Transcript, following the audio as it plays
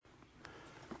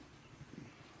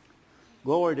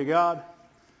Glory to God.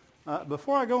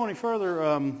 Before I go any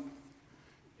further,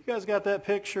 you guys got that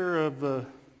picture of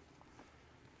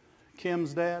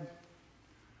Kim's dad?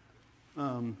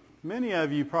 Many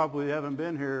of you probably haven't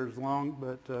been here as long,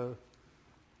 but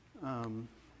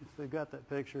if they've got that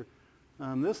picture,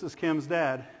 this is Kim's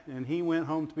dad, and he went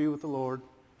home to be with the Lord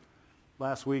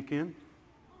last weekend.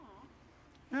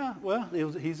 Yeah, well,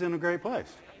 he's in a great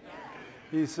place.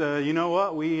 He's, you know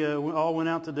what? We all went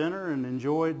out to dinner and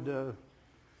enjoyed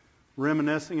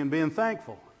reminiscing and being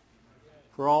thankful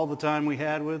for all the time we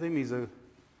had with him.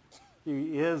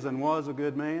 He is and was a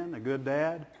good man, a good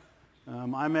dad.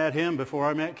 I met him before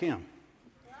I met Kim.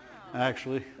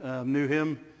 Actually, knew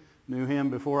him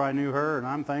before I knew her, and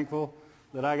I'm thankful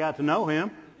that I got to know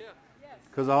him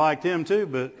because I liked him too,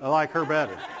 but I like her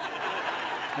better.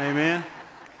 Amen.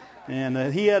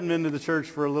 And he hadn't been to the church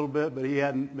for a little bit, but he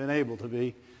hadn't been able to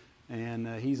be, and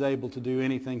he's able to do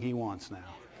anything he wants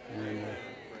now. And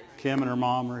Kim and her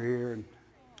mom are here,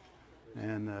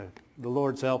 and the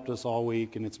Lord's helped us all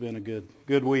week, and it's been a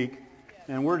good week.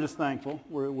 And we're just thankful.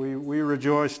 We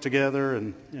rejoice together,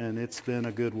 and it's been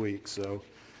a good week. So,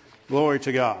 glory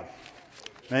to God.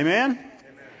 Amen? Amen.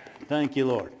 Thank you,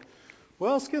 Lord.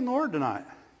 Well, let's get in the Word tonight.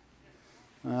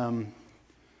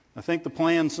 I think the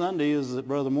plan Sunday is that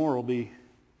Brother Moore will be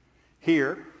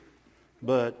here,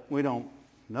 but we don't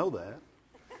know that.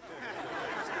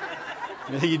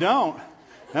 You don't.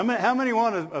 How many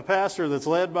want a pastor that's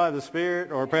led by the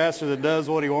Spirit or a pastor that does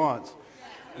what he wants?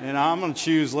 And I'm going to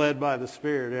choose led by the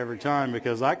Spirit every time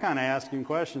because I kind of ask him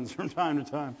questions from time to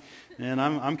time. And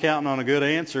I'm counting on a good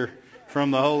answer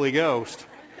from the Holy Ghost.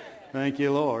 Thank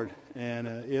you, Lord. And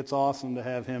it's awesome to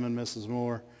have him and Mrs.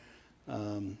 Moore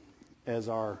as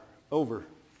our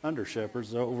under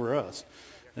shepherds over us.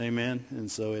 Amen. And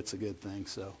so it's a good thing.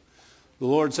 So the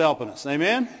Lord's helping us.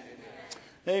 Amen.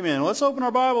 Amen. Let's open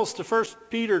our Bibles to 1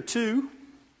 Peter 2.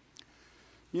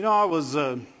 You know, I was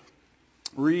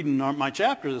reading my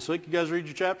chapter this week. You guys read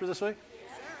your chapter this week?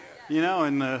 You know,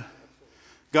 and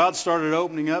God started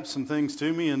opening up some things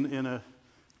to me in a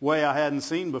way I hadn't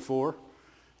seen before.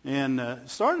 And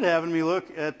started having me look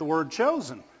at the word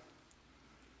chosen.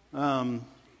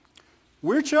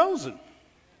 We're chosen.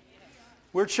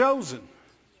 We're chosen.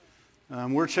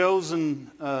 We're chosen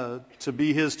to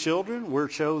be His children. We're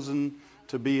chosen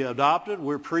to be adopted.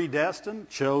 We're predestined,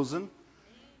 chosen,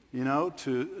 you know,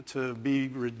 to be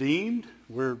redeemed.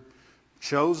 We're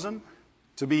chosen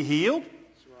to be healed.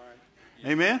 That's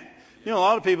right. Amen. You know, a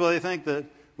lot of people, they think that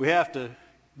we have to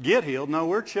get healed. No,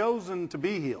 we're chosen to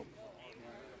be healed.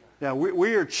 Yeah,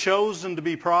 we are chosen to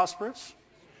be prosperous.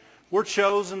 We're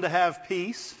chosen to have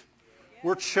peace.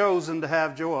 We're chosen to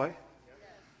have joy.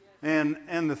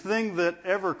 And the thing that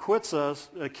ever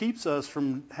keeps us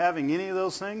from having any of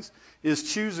those things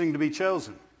is choosing to be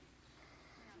chosen.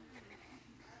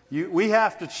 We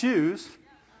have to choose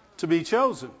to be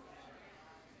chosen.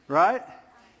 Right?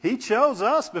 He chose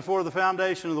us before the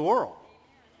foundation of the world.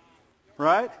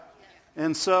 Right?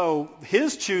 And so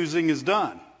His choosing is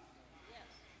done.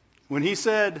 When He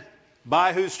said,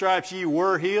 by whose stripes ye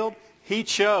were healed, He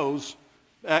chose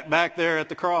back there at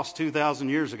the cross 2,000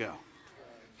 years ago.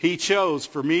 He chose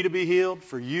for me to be healed,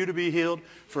 for you to be healed,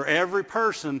 for every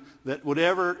person that would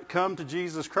ever come to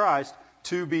Jesus Christ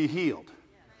to be healed,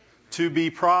 to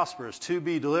be prosperous, to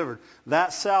be delivered.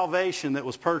 That salvation that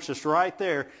was purchased right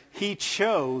there, He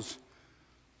chose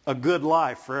a good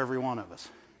life for every one of us.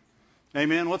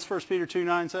 Amen. What's 1 Peter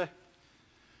 2:9 say? Is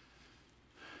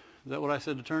that what I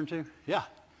said to turn to? Yeah.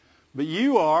 But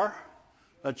you are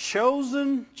a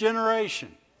chosen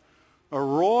generation, a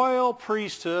royal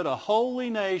priesthood, a holy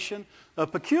nation, a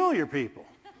peculiar people.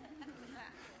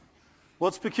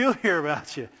 What's peculiar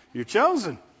about you? You're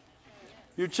chosen.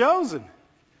 You're chosen.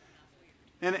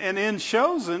 And in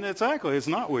chosen, it's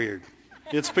not weird.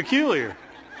 It's peculiar.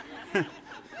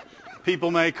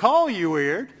 People may call you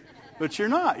weird, but you're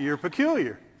not. You're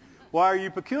peculiar. Why are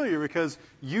you peculiar? Because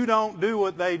you don't do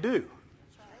what they do.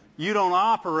 You don't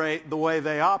operate the way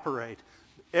they operate.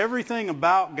 Everything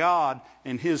about God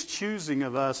and His choosing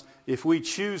of us, if we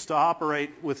choose to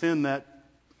operate within that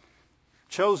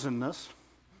chosenness,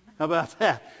 how about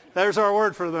that? There's our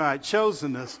word for the night,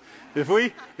 chosenness. If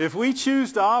we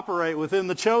choose to operate within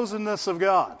the chosenness of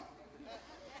God,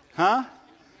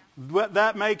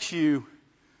 that makes you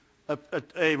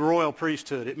a royal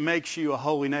priesthood. It makes you a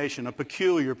holy nation, a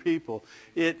peculiar people.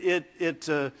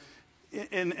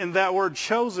 And that word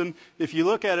chosen, if you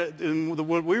look at it in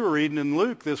what we were reading in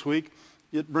Luke this week,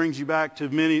 it brings you back to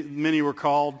many were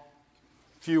called,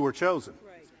 few were chosen.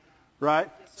 Right?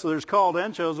 So there's called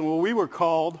and chosen. Well, we were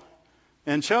called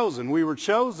and chosen. We were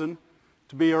chosen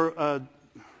to be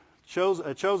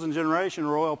a chosen generation, a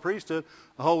royal priesthood,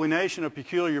 a holy nation, a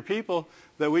peculiar people,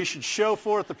 that we should show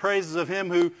forth the praises of him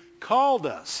who called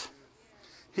us.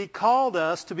 He called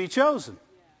us to be chosen.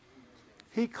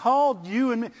 He called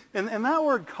you and me. And that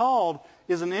word called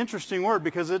is an interesting word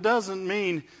because it doesn't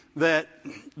mean that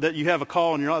you have a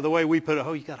call in your life. The way we put it,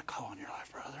 oh, you got a call in your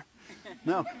life, brother.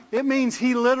 No, it means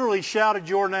he literally shouted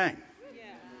your name.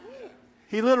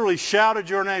 He literally shouted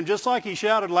your name. Just like he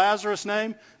shouted Lazarus'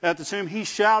 name at the tomb, he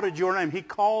shouted your name. He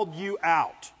called you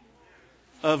out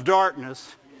of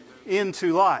darkness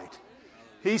into light.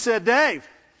 He said, Dave,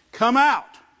 come out.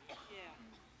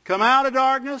 Come out of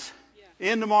darkness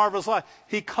into marvelous light.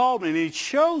 He called me and he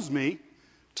chose me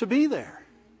to be there.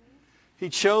 He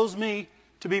chose me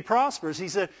to be prosperous. He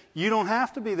said, you don't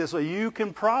have to be this way. You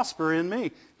can prosper in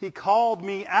me. He called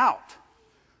me out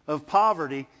of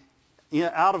poverty,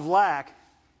 out of lack,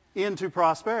 into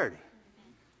prosperity.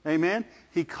 Amen?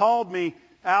 He called me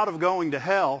out of going to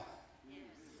hell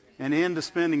and into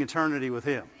spending eternity with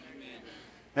him.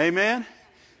 Amen?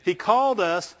 He called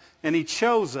us and he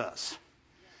chose us.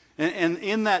 And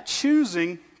in that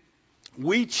choosing,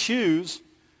 we choose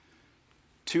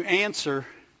to answer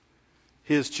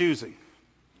his choosing.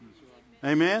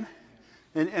 Amen?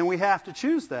 And we have to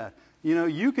choose that. You know,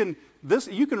 you can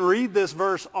read this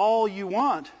verse all you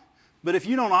want, but if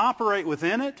you don't operate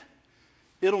within it,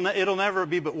 it'll never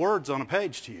be but words on a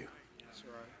page to you. That's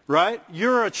right. Right?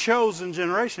 You're a chosen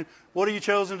generation. What are you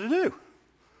chosen to do?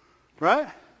 Right?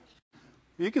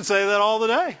 You can say that all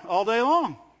day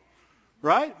long.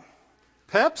 Right?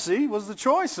 Pepsi was the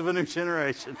choice of a new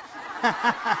generation.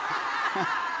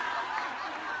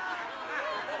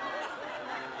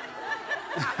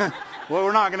 Well,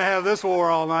 we're not going to have this war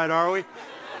all night, are we?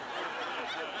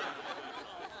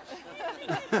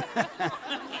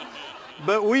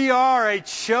 But we are a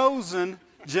chosen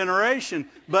generation.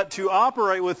 But to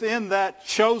operate within that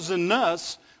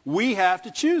chosenness, we have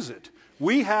to choose it.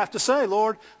 We have to say,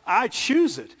 Lord, I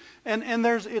choose it. And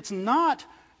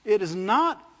it is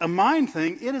not a mind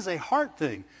thing, it is a heart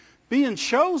thing. Being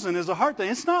chosen is a heart thing.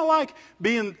 It's not like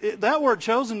that word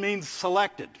chosen means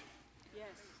selected. Yes.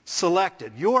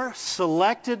 Selected. You're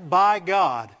selected by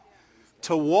God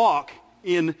to walk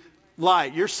in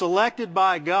light. You're selected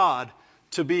by God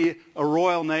to be a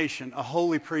royal nation, a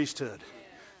holy priesthood.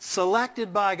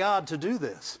 Selected by God to do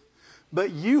this.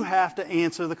 But you have to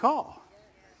answer the call.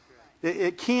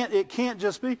 It can't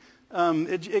just be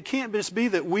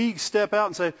that we step out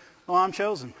and say, "Oh, I'm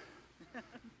chosen."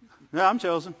 Yeah, I'm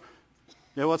chosen.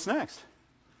 Yeah, what's next?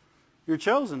 You're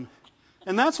chosen.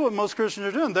 And that's what most Christians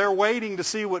are doing. They're waiting to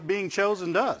see what being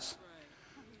chosen does.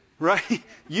 Right?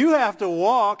 You have to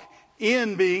walk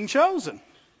in being chosen.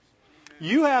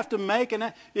 You have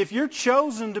to if you're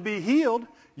chosen to be healed,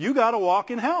 you got to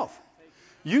walk in health.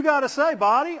 You got to say,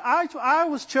 body, I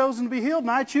was chosen to be healed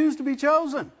and I choose to be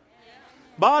chosen.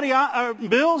 Body,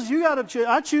 bills,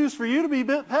 I choose for you to be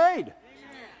paid.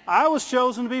 I was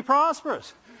chosen to be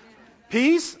prosperous.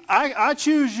 Peace, I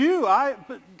choose you.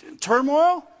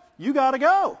 Turmoil, you got to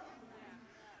go.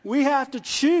 We have to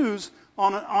choose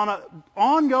on an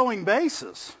ongoing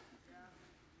basis.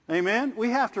 Amen? We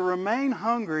have to remain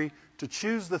hungry to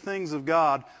choose the things of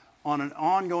God on an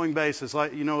ongoing basis.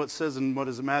 Like, it says in,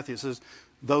 Matthew? It says,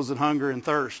 those that hunger and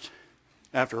thirst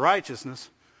after righteousness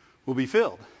will be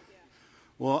filled.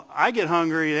 Well, I get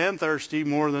hungry and thirsty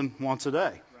more than once a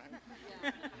day.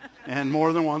 And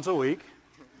more than once a week.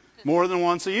 More than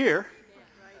once a year.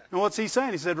 And what's he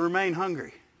saying? He said, remain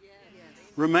hungry.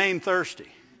 Remain thirsty.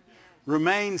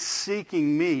 Remain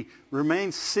seeking me.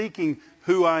 Remain seeking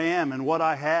who I am and what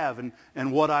I have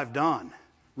and what I've done.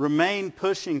 Remain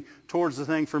pushing towards the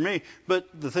thing for me, but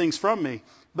the things from me.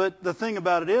 But the thing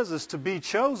about it is to be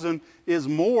chosen is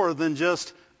more than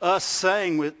just us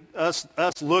saying with us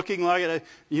looking like it.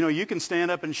 You can stand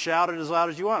up and shout it as loud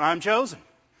as you want. I'm chosen.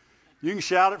 You can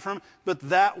shout it but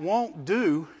that won't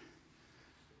do,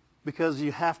 because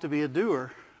you have to be a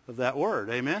doer of that word.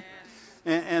 Amen?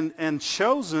 Yes. And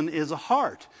chosen is a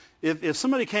heart. If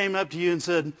somebody came up to you and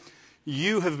said,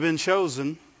 you have been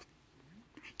chosen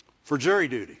for jury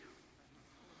duty,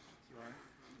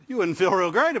 you wouldn't feel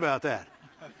real great about that.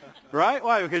 Right?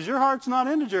 Why? Because your heart's not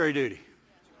into jury duty.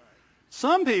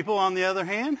 Some people, on the other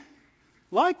hand,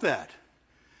 like that.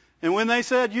 And when they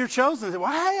said, you're chosen, they said,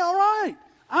 well, hey, all right.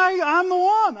 I'm the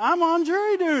one. I'm on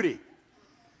jury duty.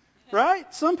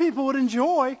 Right? Some people would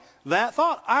enjoy that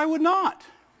thought. I would not.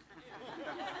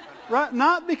 Right?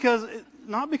 Not because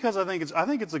I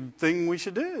think it's a thing we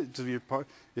should do.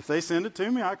 If they send it to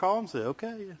me, I call them and say,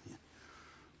 okay. Yeah.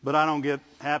 But I don't get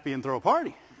happy and throw a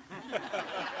party.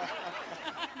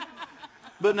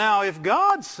 But now if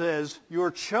God says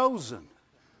you're chosen,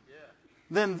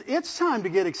 then it's time to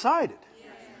get excited.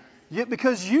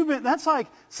 Because that's like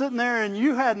sitting there and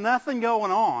you had nothing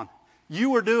going on. You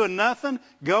were doing nothing,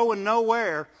 going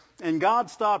nowhere, and God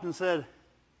stopped and said,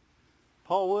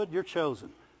 Paul Wood, you're chosen.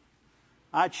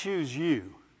 I choose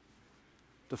you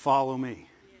to follow me.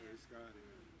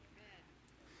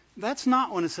 That's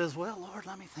not when it says, well, Lord,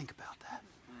 let me think about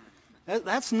that.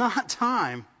 That's not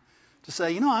time to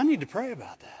say, I need to pray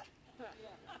about that.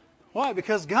 Why?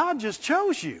 Because God just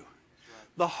chose you.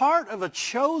 The heart of a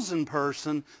chosen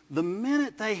person, the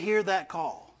minute they hear that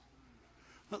call.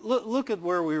 Look at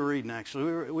where we were reading,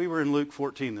 actually. We were in Luke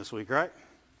 14 this week, right?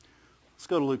 Let's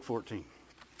go to Luke 14.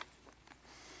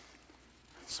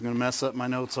 It's going to mess up my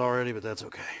notes already, but that's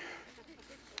okay.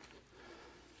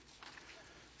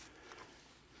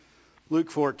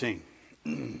 Luke 14.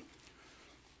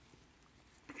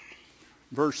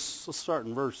 Let's start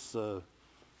in verse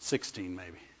 16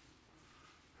 maybe.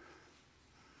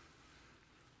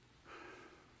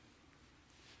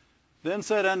 Then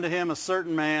said unto him a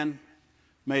certain man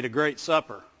made a great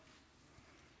supper,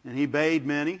 and he bade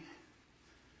many.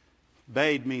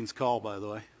 Bade means call, by the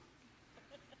way.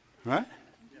 Right?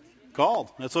 Called.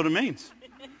 That's what it means.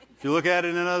 If you look at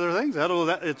it in other things,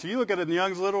 if you look at it in the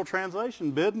Young's Literal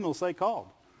Translation, bidden will say called.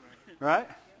 Right?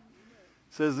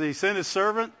 It says he sent his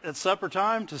servant at supper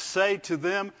time to say to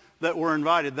them that were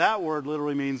invited. That word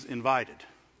literally means invited.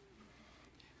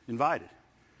 Invited.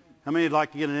 How many would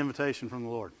like to get an invitation from the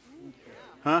Lord?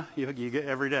 Huh? You get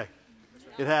every day.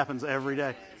 It happens every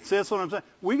day. See, that's what I'm saying.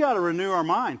 We got to renew our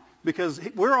mind because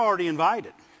we're already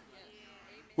invited.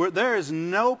 There is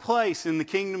no place in the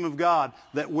kingdom of God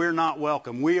that we're not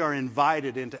welcome. We are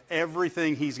invited into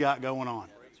everything He's got going on.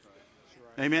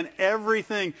 Amen.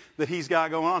 Everything that He's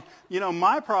got going on.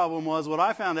 My problem was what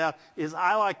I found out is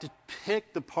I like to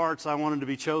pick the parts I wanted to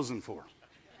be chosen for.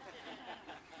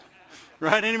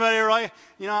 Right? Anybody ever like,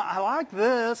 I like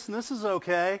this and this is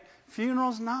okay.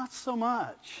 Funerals, not so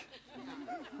much.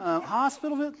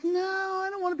 Hospital visit, no, I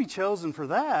don't want to be chosen for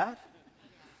that.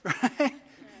 Right?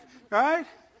 Right?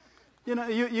 You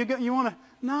want to,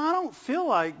 no, I don't feel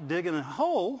like digging a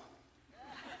hole.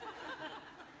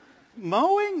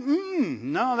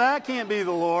 Mowing? No, that can't be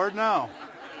the Lord, no.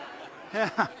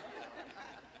 Yeah.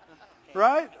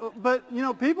 Right? But,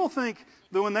 people think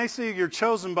that when they see you're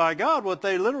chosen by God, what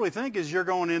they literally think is you're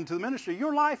going into the ministry.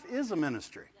 Your life is a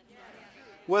ministry.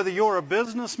 Whether you're a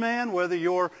businessman, whether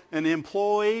you're an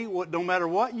employee, no matter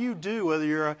what you do, whether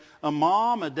you're a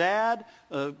mom, a dad,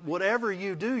 whatever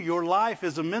you do, your life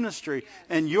is a ministry.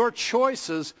 And your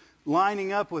choices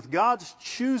lining up with God's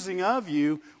choosing of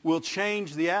you will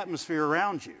change the atmosphere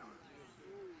around you.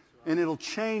 And it'll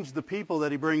change the people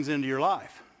that He brings into your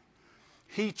life.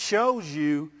 He chose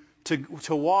you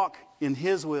to walk in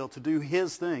His will, to do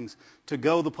His things, to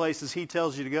go the places He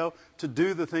tells you to go, to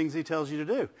do the things He tells you to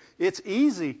do. It's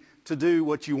easy to do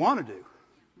what you want to do,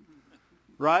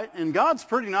 right? And God's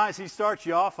pretty nice. He starts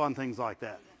you off on things like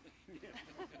that.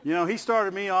 He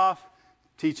started me off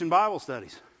teaching Bible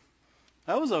studies.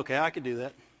 That was okay. I could do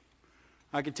that.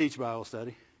 I could teach Bible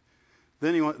study.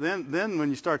 Then when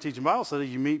you start teaching Bible study,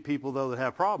 you meet people, though, that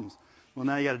have problems. Well,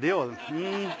 now you got to deal with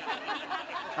them.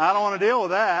 I don't want to deal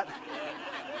with that.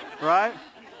 Right?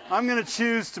 I'm going to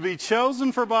choose to be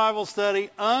chosen for Bible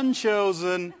study,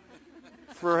 unchosen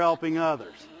for helping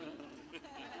others.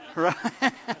 Right?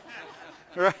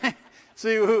 Right?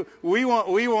 See, we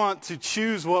want to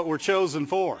choose what we're chosen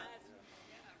for.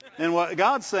 And what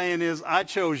God's saying is, I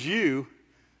chose you.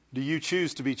 Do you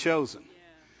choose to be chosen?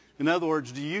 In other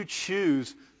words, do you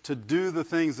choose to do the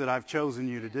things that I've chosen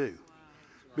you to do?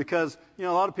 Because, a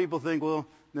lot of people think, well,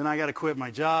 then I got to quit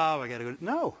my job. I got to go.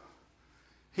 No.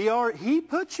 He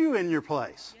put you in your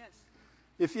place.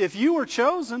 If you were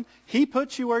chosen, He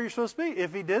put you where you're supposed to be.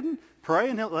 If He didn't, pray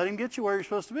and He'll let Him get you where you're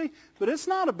supposed to be. But it's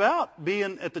not about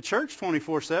being at the church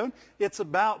 24/7. It's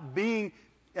about being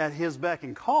at His beck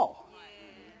and call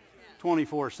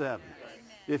 24/7.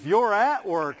 If you're at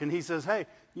work and He says, hey,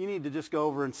 you need to just go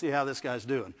over and see how this guy's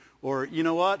doing. Or, you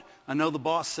know what? I know the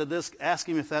boss said this. Ask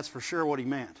him if that's for sure what he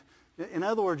meant. In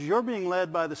other words, you're being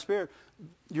led by the Spirit.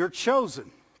 You're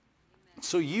chosen.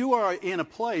 So you are in a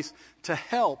place to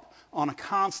help on a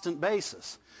constant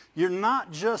basis. You're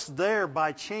not just there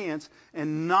by chance,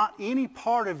 and not any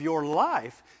part of your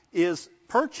life is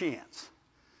perchance.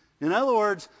 In other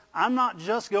words, I'm not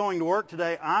just going to work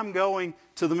today. I'm going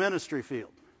to the ministry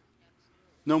field.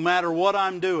 No matter what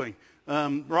I'm doing.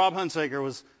 Rob Hunsaker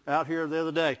was out here the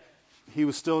other day. He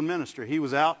was still in ministry. He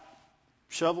was out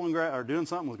shoveling gravel or doing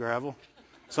something with gravel.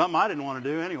 Something I didn't want to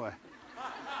do anyway.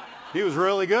 He was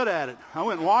really good at it. I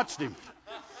went and watched him.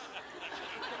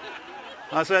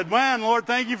 I said, man, Lord,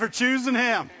 thank you for choosing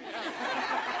him.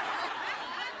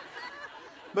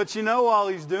 But you know, while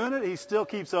he's doing it, he still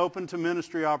keeps open to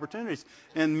ministry opportunities.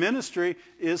 And ministry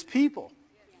is people.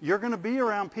 You're going to be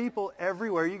around people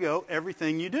everywhere you go,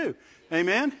 everything you do.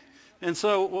 Amen? And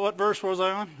so what verse was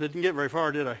I on? Didn't get very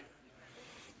far, did I?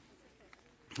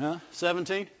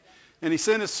 17? And he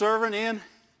sent his servant in.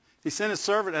 He sent his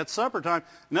servant at supper time.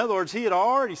 In other words, he had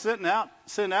already sent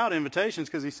out invitations,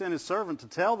 because he sent his servant to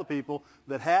tell the people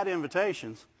that had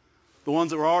invitations, the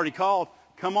ones that were already called,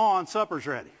 come on, supper's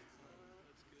ready.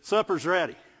 Supper's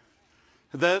ready.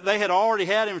 They had already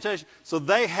had invitations, so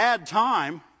they had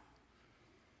time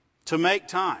to make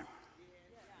time.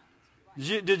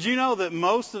 Did you know that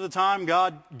most of the time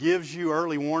God gives you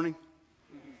early warning?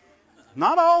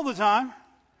 Not all the time,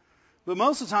 but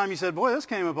most of the time you said, boy, this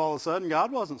came up all of a sudden.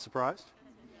 God wasn't surprised.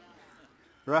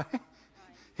 Right?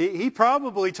 He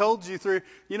probably told you through,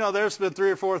 there's been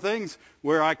 3 or 4 things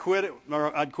where I quit it,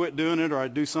 or I'd quit doing it, or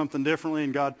I'd do something differently,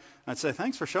 and God, I'd say,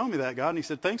 thanks for showing me that, God. And he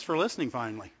said, thanks for listening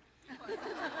finally.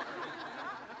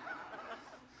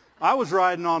 I was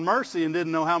riding on mercy and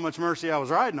didn't know how much mercy I was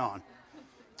riding on.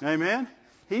 Amen?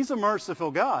 He's a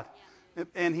merciful God,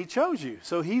 and he chose you.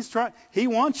 So he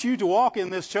wants you to walk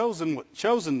in this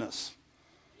chosenness.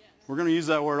 We're going to use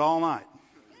that word all night.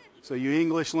 So you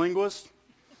English linguists,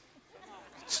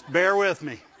 bear with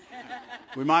me.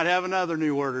 We might have another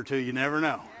new word or two. You never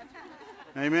know.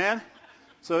 Amen?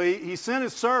 So he sent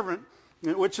his servant,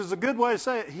 which is a good way to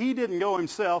say it. He didn't go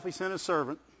himself. He sent his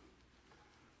servant.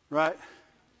 Right?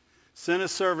 Sent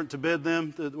his servant to bid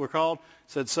them that were called.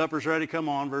 Said, supper's ready. Come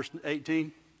on. Verse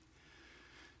 18.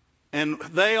 And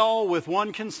they all, with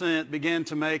one consent, began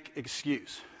to make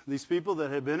excuse. These people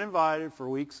that had been invited for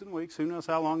weeks and weeks, who knows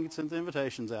how long he'd sent the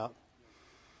invitations out,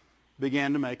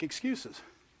 began to make excuses.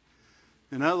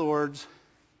 In other words,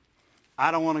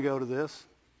 I don't want to go to this.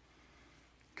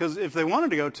 Because if they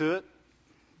wanted to go to it,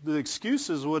 the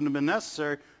excuses wouldn't have been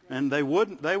necessary, and they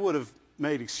would have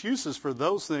made excuses for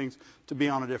those things to be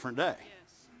on a different day.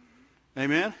 Yes.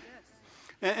 Amen?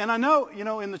 Yes. And I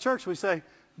know, in the church we say,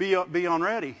 be on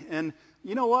ready. And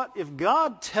you know what? If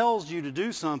God tells you to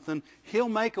do something, he'll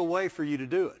make a way for you to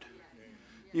do it.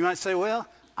 You might say, well,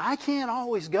 I can't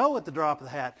always go at the drop of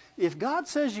the hat. If God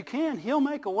says you can, he'll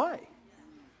make a way.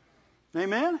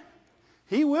 Amen?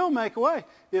 He will make a way.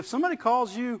 If somebody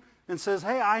calls you and says,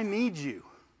 hey, I need you,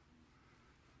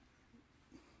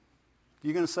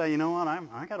 you're going to say, you know what,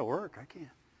 I got to work. I can't.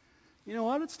 You know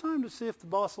what? It's time to see if the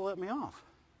boss will let me off.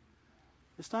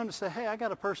 It's time to say, hey, I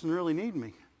got a person really need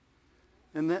me.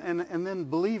 And then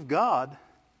believe God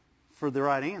for the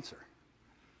right answer.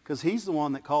 Because he's the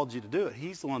one that called you to do it.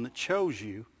 He's the one that chose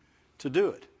you to do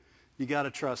it. You got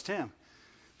to trust him.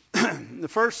 The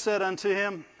first said unto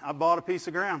him, I bought a piece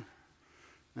of ground.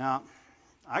 Now,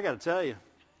 I got to tell you,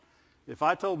 if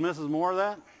I told Mrs. Moore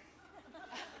that,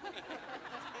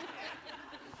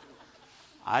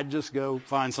 I'd just go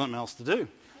find something else to do.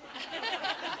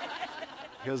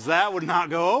 Because that would not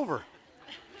go over.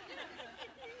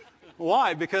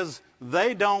 Why? Because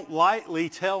they don't lightly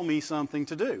tell me something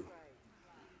to do.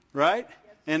 Right?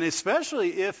 And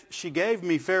especially if she gave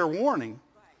me fair warning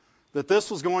that this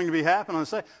was going to be happening. I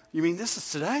say, you mean this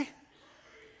is today?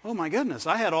 Oh my goodness,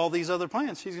 I had all these other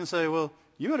plans. She's going to say, well,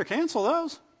 you better cancel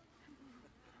those.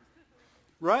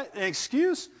 Right? An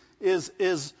excuse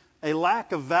is a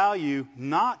lack of value,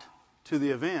 not to the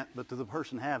event, but to the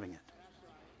person having it.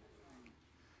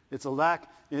 It's a lack,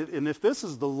 and if this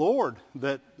is the Lord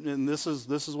and this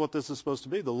is what this is supposed to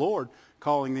be, the Lord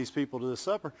calling these people to this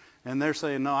supper, and they're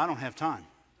saying, no, I don't have time.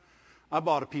 I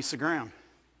bought a piece of ground.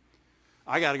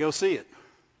 I got to go see it.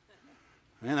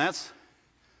 Man,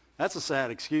 that's a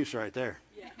sad excuse right there.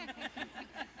 Yeah.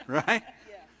 Right?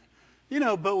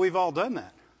 Yeah. But we've all done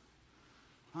that.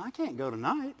 Well, I can't go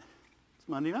tonight. It's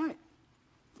Monday night.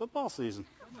 Football season.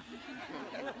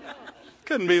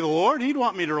 Couldn't be the Lord. He'd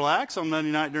want me to relax on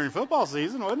Monday night during football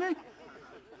season, wouldn't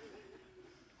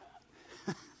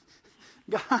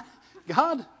he?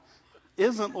 God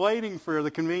isn't waiting for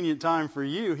the convenient time for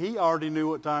you. He already knew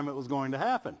what time it was going to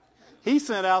happen. He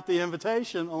sent out the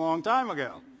invitation a long time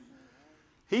ago.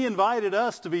 He invited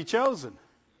us to be chosen.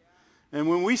 And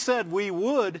when we said we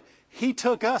would, he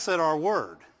took us at our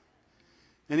word.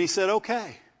 And he said,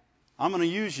 okay, I'm going to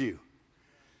use you.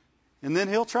 And then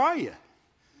he'll try you.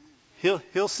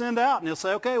 He'll send out and he'll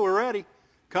say, okay, we're ready.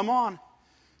 Come on.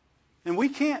 And we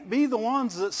can't be the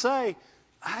ones that say,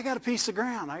 I got a piece of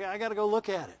ground. I got to go look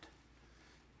at it.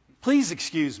 Please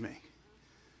excuse me.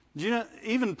 Do you know,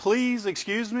 even please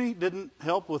excuse me didn't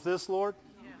help with this, Lord.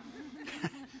 Yeah.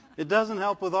 It doesn't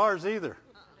help with ours either.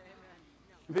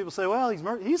 And people say, well,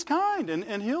 he's kind,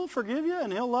 and he'll forgive you,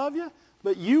 and he'll love you.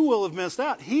 But you will have missed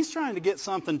out. He's trying to get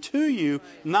something to you,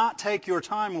 not take your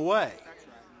time away.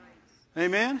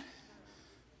 Amen?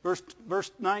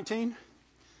 Verse 19.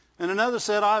 And another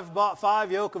said, I've bought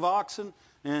 5 yoke of oxen,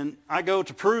 and I go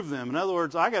to prove them. In other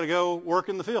words, I got to go work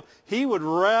in the field. He would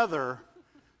rather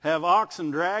have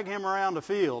oxen drag him around the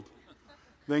field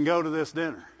than go to this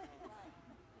dinner.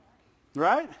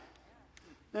 Right?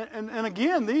 And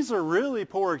again, these are really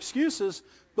poor excuses,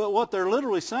 but what they're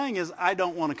literally saying is, I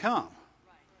don't want to come.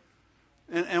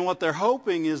 And what they're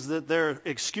hoping is that their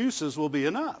excuses will be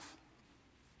enough.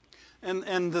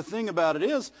 And the thing about it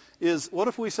is what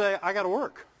if we say, I got to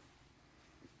work?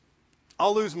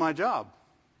 I'll lose my job.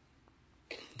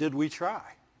 Did we try?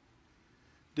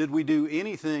 Did we do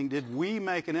anything? Did we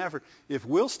make an effort? If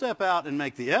we'll step out and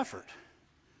make the effort,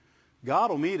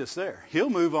 God will meet us there. He'll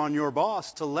move on your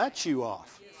boss to let you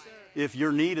off if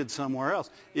you're needed somewhere else.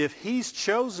 If He's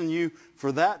chosen you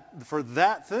for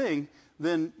that thing,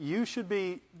 then you should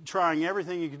be trying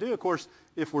everything you can do. Of course,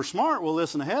 if we're smart, we'll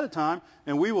listen ahead of time,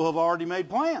 and we will have already made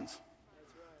plans.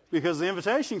 Because the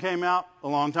invitation came out a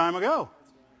long time ago.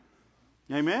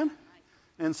 Amen?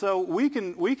 And so we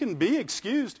can be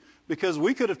excused because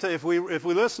we could have, if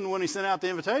we listened when He sent out the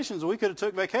invitations, we could have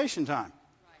took vacation time.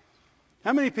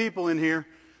 How many people in here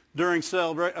during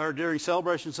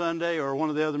Celebration Sunday or one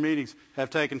of the other meetings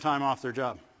have taken time off their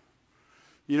job?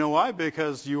 You know why?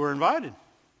 Because you were invited.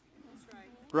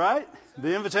 Right?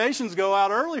 The invitations go out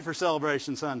early for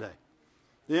Celebration Sunday.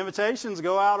 The invitations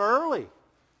go out early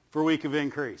for Week of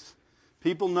Increase.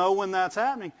 People know when that's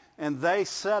happening, and they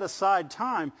set aside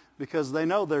time because they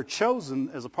know they're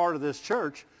chosen as a part of this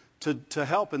church to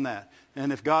help in that.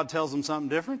 And if God tells them something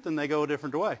different, then they go a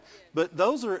different way. But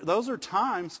those are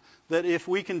times that if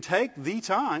we can take the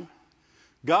time,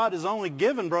 God has only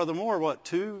given Brother Moore,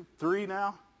 2, 3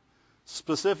 now?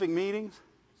 Specific meetings,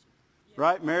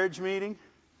 right? Marriage meeting.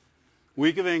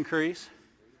 Week of Increase,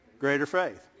 Greater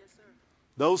Faith. Yes, sir.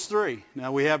 Those 3.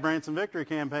 Now, we have Branson Victory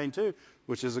Campaign, too,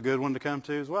 which is a good one to come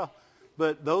to as well.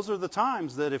 But those are the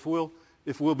times that if we'll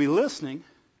be listening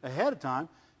ahead of time,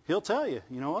 He'll tell you,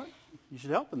 you know what? You should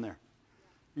help in there.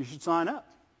 You should sign up.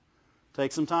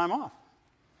 Take some time off.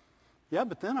 Yeah,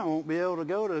 but then I won't be able to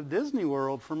go to Disney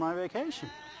World for my vacation.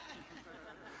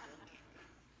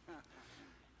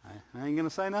 I ain't going to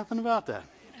say nothing about that.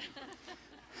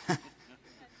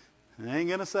 I ain't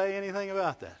going to say anything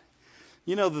about that.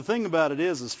 You know, the thing about it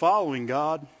is following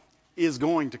God is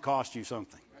going to cost you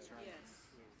something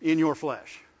in your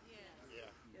flesh,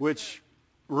 which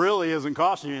really isn't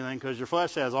costing you anything because your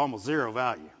flesh has almost zero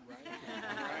value.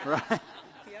 Right?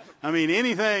 I mean,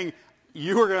 anything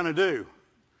you are going to do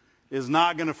is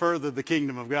not going to further the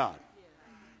kingdom of God.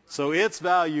 So its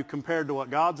value compared to what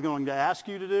God's going to ask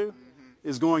you to do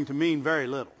is going to mean very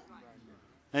little.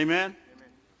 Amen?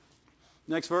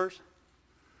 Next verse.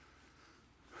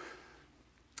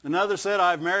 Another said,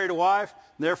 I've married a wife,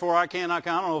 therefore I cannot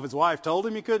come. I don't know if his wife told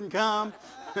him he couldn't come,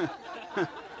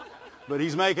 but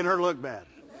he's making her look bad.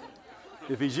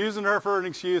 If he's using her for an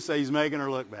excuse, say he's making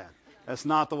her look bad. That's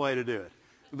not the way to do it.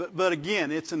 But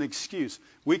again, it's an excuse.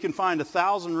 We can find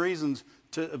 1,000 reasons,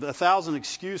 1,000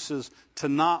 excuses to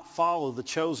not follow the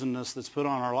chosenness that's put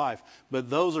on our life. But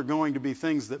those are going to be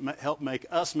things that help make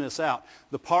us miss out.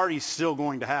 The party's still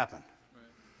going to happen.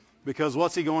 Because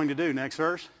what's he going to do? Next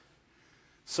verse.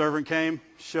 Servant came,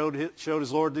 showed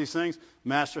his Lord these things.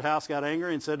 Master of the house got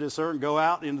angry and said to his servant, go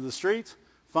out into the streets,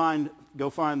 go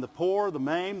find the poor, the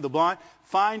maimed, the blind.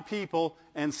 Find people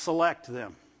and select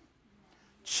them.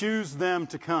 Choose them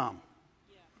to come.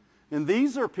 And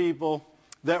these are people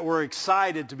that were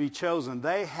excited to be chosen.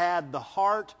 They had the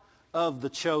heart of the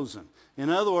chosen. In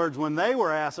other words, when they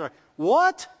were asked,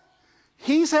 what?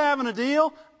 He's having a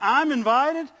deal? I'm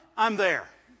invited? I'm there.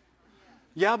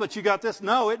 Yeah, but you got this.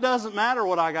 No, it doesn't matter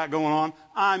what I got going on.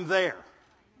 I'm there.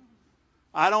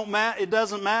 It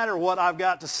doesn't matter what I've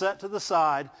got to set to the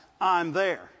side. I'm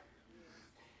there.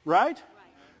 Right?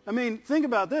 I mean, think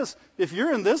about this. If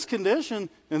you're in this condition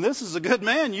and this is a good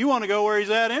man, you want to go where he's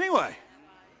at anyway.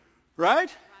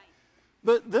 Right?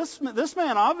 But this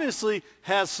man obviously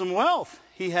has some wealth.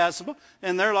 He has some,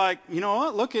 and they're like, you know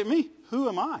what? Look at me. Who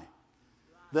am I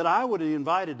that I would be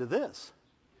invited to this?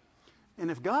 And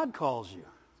if God calls you,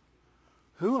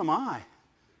 who am I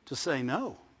to say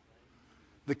no?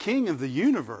 The King of the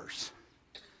universe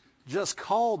just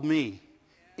called me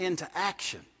into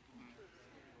action.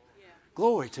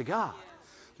 Glory to God.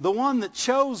 The one that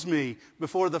chose me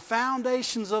before the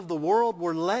foundations of the world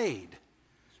were laid.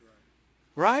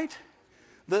 Right?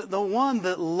 The one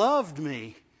that loved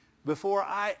me before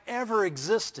I ever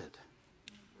existed.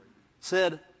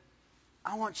 said,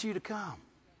 I want you to come.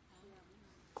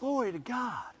 Glory to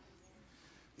God.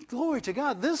 Glory to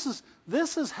God. This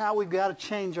is how we've got to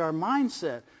change our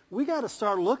mindset. We got to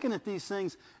start looking at these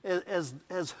things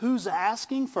as who's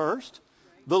asking first?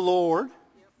 The Lord.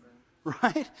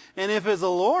 Right? And if it's the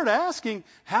Lord asking,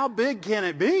 how big can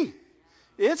it be?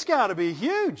 It's got to be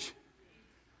huge.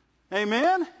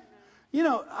 Amen? You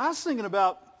know, I was thinking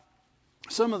about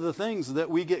some of the things that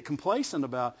we get complacent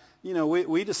about. You know,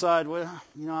 we decide, well,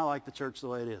 you know, I like the church the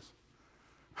way it is.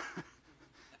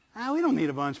 We don't need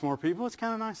a bunch more people. It's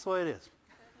kind of nice the way it is.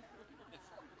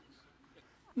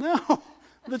 No,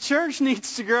 the church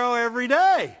needs to grow every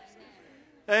day.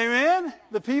 Amen?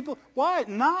 The people, why?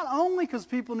 Not only because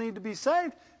people need to be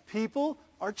saved, people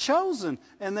are chosen,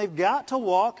 and they've got to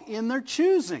walk in their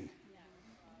choosing.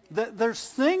 There's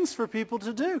things for people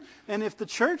to do, and if the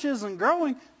church isn't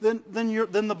growing, then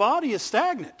the body is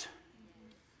stagnant.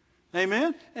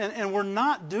 Amen? And we're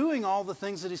not doing all the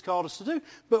things that He's called us to do.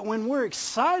 But when we're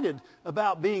excited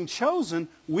about being chosen,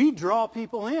 we draw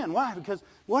people in. Why? Because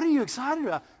what are you excited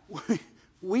about?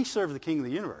 We serve the King of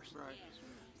the universe. Right.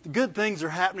 The good things are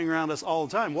happening around us all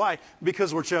the time. Why?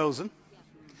 Because we're chosen.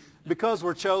 Because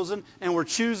we're chosen, and we're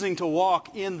choosing to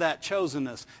walk in that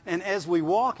chosenness. And as we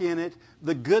walk in it,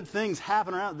 the good things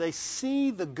happen around. They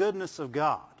see the goodness of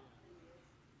God.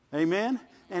 Amen?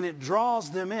 And it draws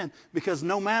them in. Because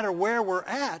no matter where we're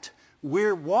at,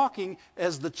 we're walking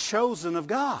as the chosen of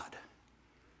God.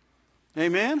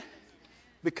 Amen?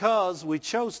 Because we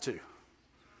chose to.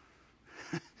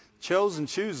 Chose and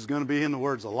choose is going to be in the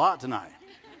words a lot tonight.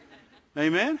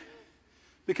 Amen?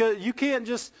 Because you can't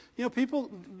just, you know, people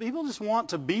just want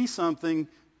to be something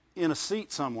in a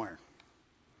seat somewhere.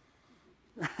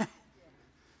 Right?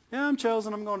 Yeah, I'm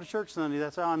chosen. I'm going to church Sunday.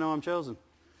 That's how I know I'm chosen.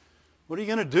 What are you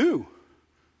going to do?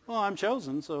 Well, I'm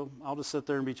chosen, so I'll just sit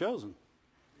there and be chosen.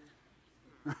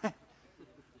 Right?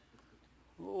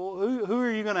 Well, who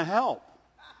are you going to help?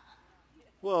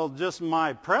 Well, just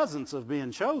my presence of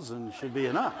being chosen should be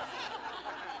enough.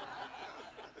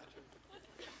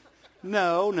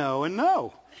 No, and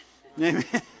no. Amen.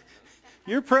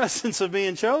 Your presence of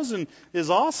being chosen is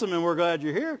awesome, and we're glad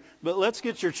you're here. But let's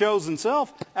get your chosen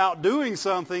self out doing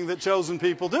something that chosen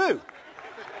people do.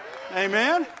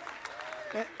 Amen?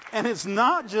 And it's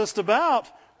not just about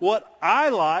what I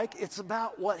like. It's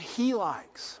about what He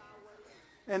likes.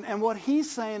 And what He's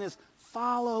saying is,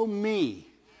 follow me.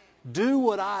 Do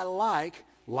what I like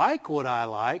what I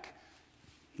like,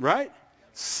 right?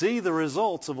 See the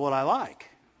results of what I like.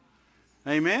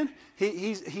 Amen?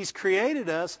 He's created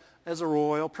us as a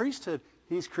royal priesthood.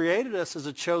 He's created us as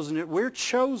a chosen. We're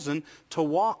chosen to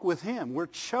walk with Him. We're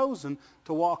chosen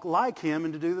to walk like Him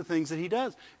and to do the things that He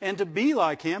does. And to be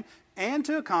like Him and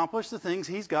to accomplish the things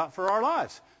He's got for our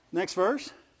lives. Next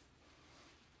verse.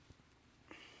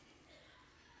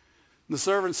 The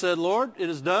servant said, Lord, it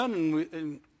is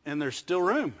done, and there's still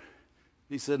room.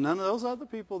 He said, none of those other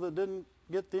people that didn't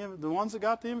get the ones that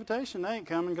got the invitation, they ain't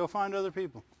coming. Go find other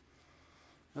people.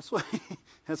 That's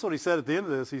what he said at the end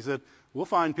of this. He said, we'll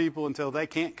find people until they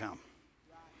can't come.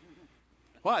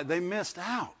 Why? They missed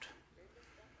out.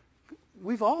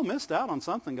 We've all missed out on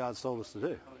something God's told us to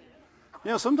do.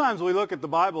 You know, sometimes we look at the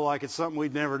Bible like it's something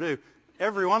we'd never do.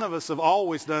 Every one of us have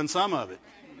always done some of it.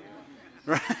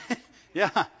 Right?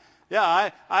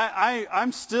 Yeah,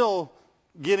 I'm still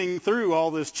getting through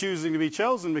all this choosing to be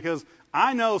chosen because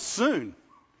I know soon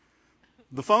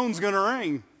the phone's going to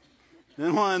ring.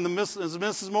 And when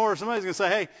Mrs. Moore or somebody's going to say,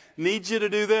 hey, need you to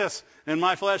do this. And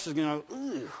my flesh is going to go,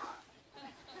 ooh.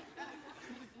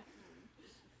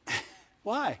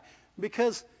 Why?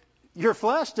 Because your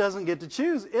flesh doesn't get to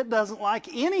choose. It doesn't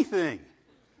like anything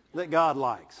that God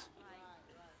likes.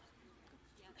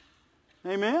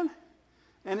 Amen?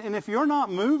 And if you're not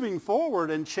moving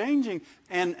forward and changing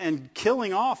and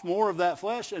killing off more of that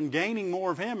flesh and gaining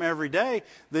more of Him every day,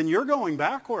 then you're going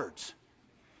backwards.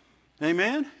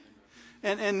 Amen?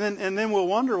 And then we'll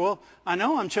wonder, well, I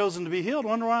know I'm chosen to be healed.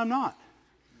 Wonder why I'm not?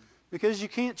 Because you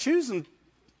can't choose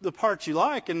the parts you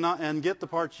like and get the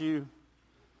parts you,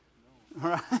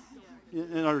 right?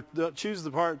 Or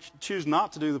choose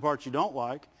not to do the parts you don't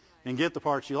like and get the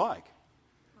parts you like,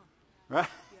 right?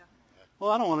 Well,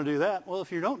 I don't want to do that. Well,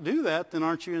 if you don't do that, then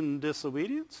aren't you in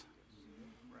disobedience?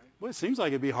 Well, it seems like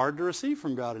it'd be hard to receive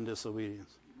from God in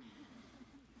disobedience.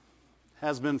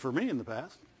 Has been for me in the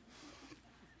past.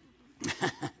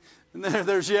 And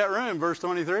there's yet room. Verse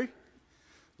 23. The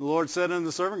Lord said unto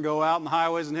the servant, go out in the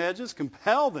highways and hedges,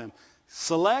 compel them,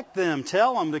 select them,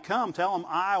 tell them to come, tell them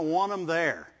I want them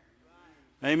there.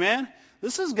 Amen?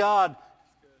 This is God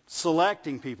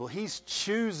selecting people. He's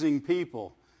choosing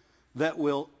people that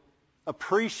will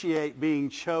appreciate being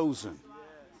chosen.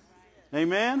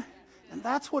 Amen? And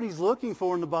that's what he's looking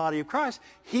for in the body of Christ.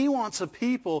 He wants a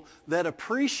people that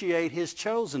appreciate his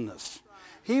chosenness.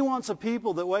 He wants a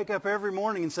people that wake up every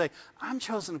morning and say, I'm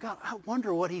chosen of God. I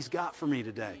wonder what he's got for me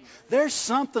today. There's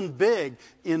something big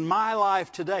in my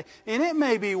life today. And it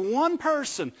may be one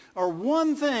person or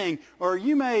one thing, or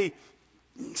you may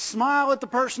smile at the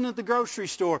person at the grocery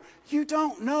store. You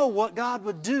don't know what God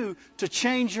would do to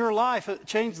change your life,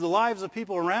 change the lives of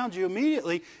people around you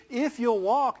immediately if you'll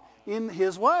walk in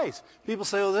his ways. People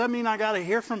say, well, does that mean I got to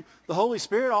hear from the Holy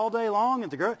Spirit all day long at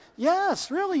the grocery?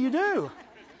 Yes, really, you do.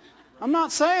 I'm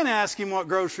not saying ask him what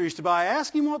groceries to buy.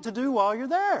 Ask him what to do while you're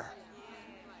there.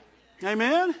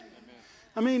 Amen?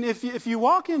 I mean, if you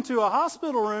walk into a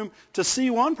hospital room to see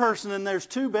one person and there's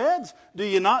 2 beds, do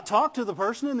you not talk to the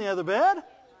person in the other bed?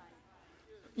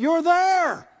 You're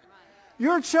there.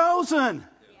 You're chosen.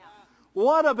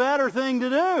 What a better thing to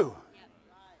do.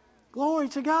 Glory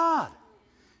to God.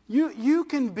 You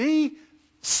can be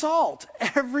salt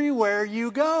everywhere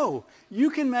you go. You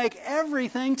can make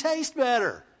everything taste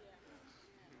better.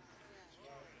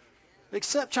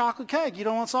 Except chocolate cake. You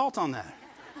don't want salt on that.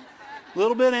 A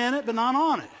little bit in it, but not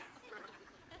on it.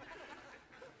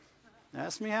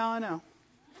 Ask me how I know.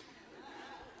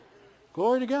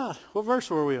 Glory to God. What verse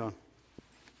were we on?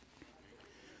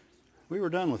 We were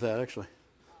done with that, actually.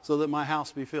 So that my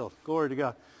house be filled. Glory to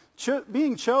God.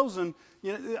 Being chosen,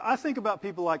 I think about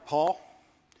people like Paul.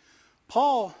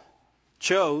 Paul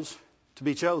chose to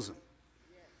be chosen.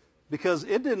 Because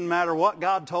it didn't matter what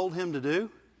God told him to do,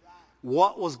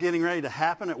 what was getting ready to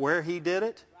happen at where he did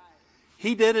it.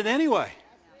 He did it anyway.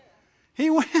 He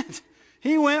went.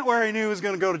 He went where he knew he was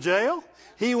going to go to jail.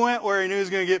 He went where he knew he was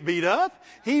going to get beat up.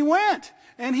 He went.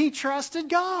 And he trusted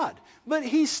God. But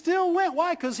he still went.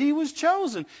 Why? Because he was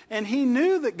chosen. And he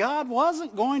knew that God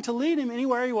wasn't going to lead him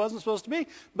anywhere he wasn't supposed to be.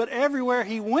 But everywhere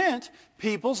he went,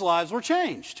 people's lives were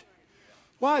changed.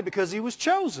 Why? Because he was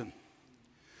chosen.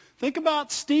 Think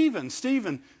about Stephen.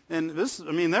 Stephen, and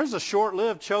there's a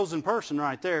short-lived chosen person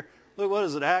right there. Look, what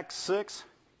is it, Acts 6?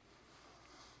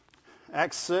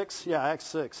 Acts 6? Yeah, Acts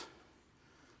 6,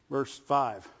 verse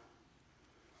 5.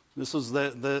 This was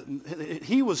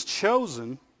he was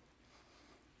chosen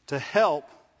to help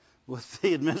with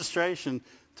the administration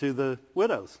to the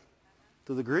widows,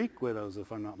 to the Greek widows,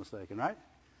 if I'm not mistaken, right?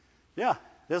 Yeah,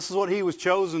 this is what he was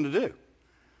chosen to do.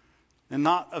 And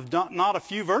not a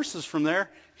few verses from there,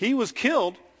 he was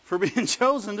killed for being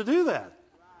chosen to do that.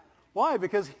 Why?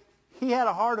 Because he had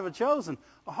a heart of a chosen.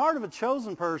 A heart of a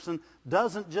chosen person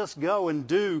doesn't just go and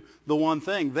do the one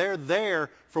thing. They're there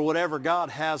for whatever God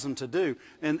has them to do.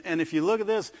 And if you look at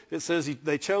this, it says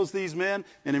they chose these men.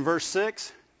 And in verse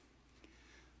 6,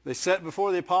 they set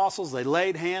before the apostles. They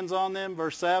laid hands on them.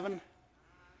 Verse 7.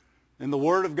 And the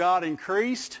word of God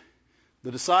increased.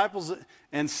 The disciples,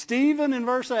 and Stephen in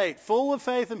verse 8, full of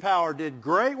faith and power, did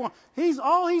great wonders.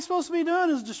 All he's supposed to be doing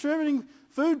is distributing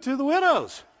food to the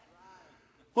widows.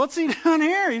 What's he doing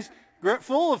here? He's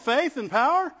full of faith and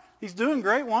power. He's doing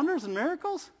great wonders and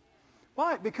miracles.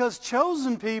 Why? Because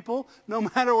chosen people, no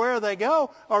matter where they go,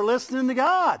 are listening to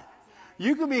God.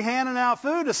 You could be handing out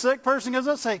food. A sick person goes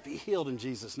up and say, be healed in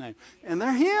Jesus' name. And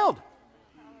they're healed.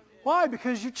 Why?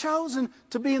 Because you're chosen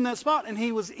to be in that spot. And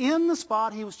he was in the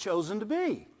spot he was chosen to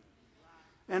be.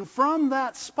 And from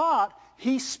that spot,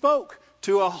 he spoke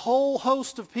to a whole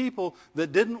host of people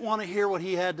that didn't want to hear what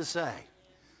he had to say.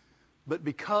 But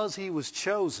because he was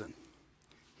chosen,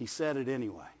 he said it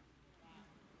anyway.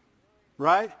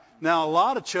 Right? Now, a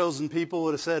lot of chosen people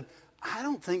would have said, I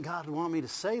don't think God would want me to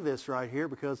say this right here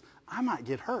because I might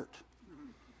get hurt.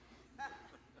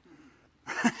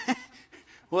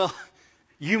 Well,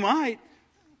 you might,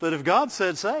 but if God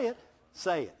said say it,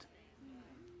 say it.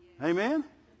 Amen?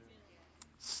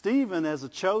 Stephen, as a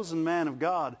chosen man of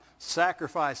God,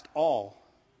 sacrificed all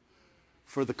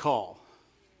for the call.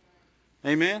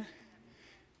 Amen?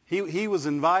 He was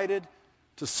invited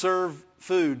to serve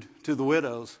food to the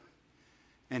widows,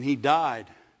 and he died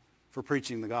for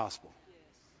preaching the gospel.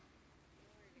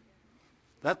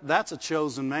 That's a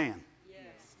chosen man.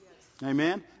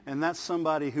 Amen? And that's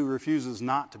somebody who refuses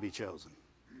not to be chosen.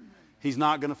 He's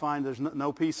not going to find, there's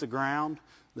no piece of ground,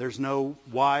 there's no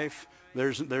wife,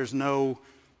 there's no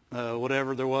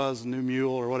whatever there was, new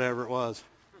mule or whatever it was.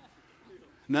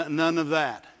 None of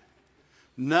that.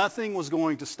 Nothing was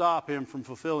going to stop him from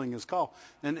fulfilling his call.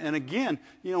 And again,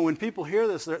 when people hear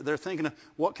this, they're thinking, of,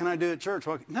 what can I do at church?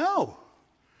 No.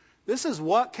 This is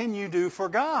what can you do for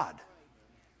God.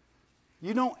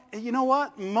 You know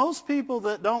what? Most people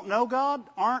that don't know God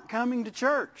aren't coming to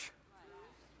church.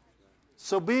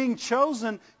 So being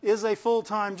chosen is a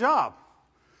full-time job.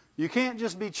 You can't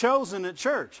just be chosen at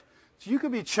church. So you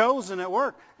could be chosen at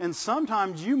work. And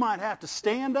sometimes you might have to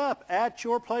stand up at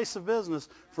your place of business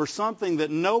for something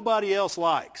that nobody else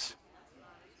likes.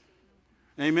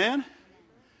 Amen?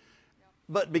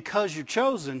 But because you're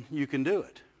chosen, you can do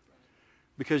it.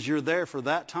 Because you're there for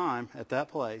that time at that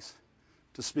place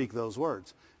to speak those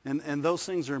words. And those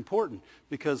things are important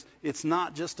because it's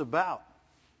not just about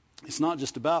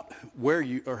where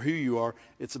you or who you are.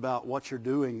 It's about what you're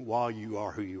doing while you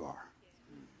are who you are.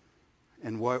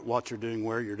 And what you're doing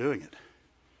where you're doing it.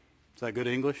 Is that good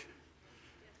English?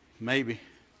 Maybe.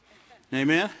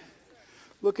 Amen?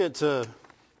 Look at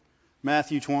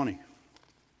Matthew 20.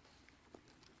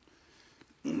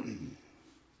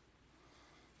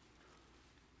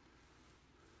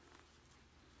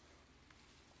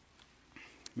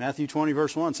 Matthew 20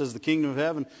 verse 1 says, the kingdom of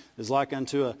heaven is like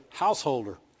unto a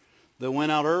householder that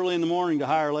went out early in the morning to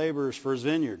hire laborers for his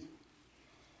vineyard.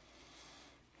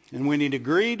 And when he'd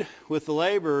agreed with the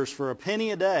laborers for a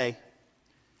penny a day,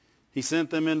 he sent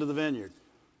them into the vineyard.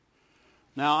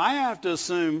 Now, I have to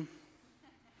assume,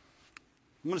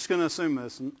 I'm just going to assume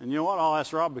this, and you know what? I'll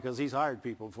ask Rob because he's hired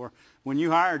people before. When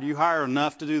you hire, do you hire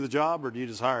enough to do the job, or do you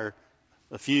just hire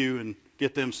a few and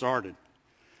get them started?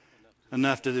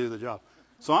 Enough to do the job.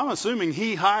 So I'm assuming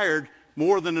he hired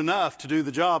more than enough to do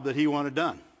the job that he wanted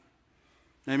done.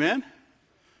 Amen?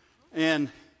 And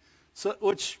so,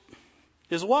 which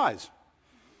is wise.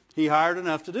 He hired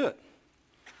enough to do it.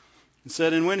 It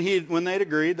said, and when they'd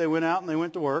agreed, they went out and they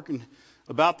went to work. And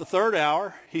about the third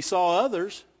hour, he saw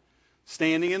others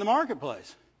standing in the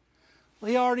marketplace. Well,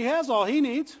 he already has all he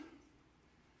needs,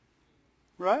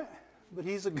 right? But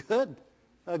he's a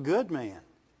good man.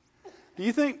 Do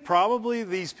you think probably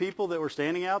these people that were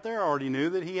standing out there already knew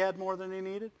that he had more than he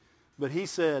needed? But he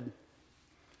said,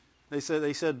 they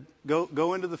said,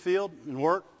 go into the field and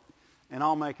work, and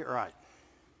I'll make it right.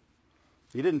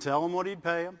 He didn't tell them what he'd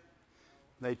pay them.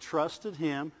 They trusted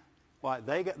him. Why?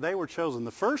 They were chosen.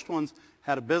 The first ones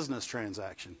had a business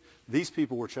transaction. These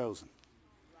people were chosen.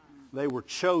 They were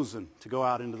chosen to go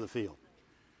out into the field.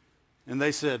 And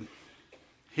they said,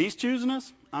 he's choosing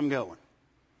us, I'm going.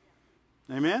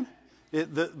 Amen?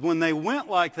 When they went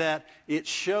like that, it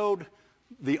showed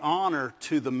the honor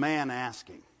to the man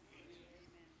asking.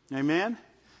 Amen?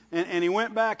 And he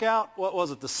went back out, what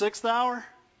was it, the 6th hour?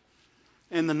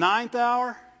 In the 9th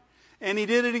hour? And he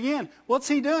did it again. What's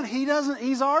he doing?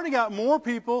 He's already got more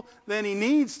people than he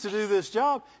needs to do this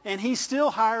job, and he's still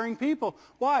hiring people.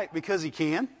 Why? Because he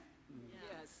can.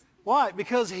 Yes. Why?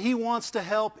 Because he wants to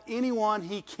help anyone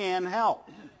he can help.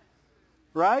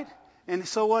 Right? And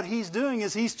so what he's doing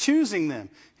is he's choosing them.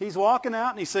 He's walking out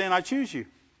and he's saying, I choose you.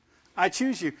 I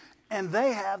choose you. And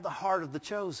they have the heart of the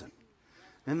chosen.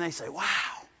 And they say, wow,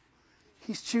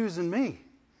 he's choosing me.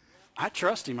 I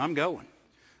trust him. I'm going.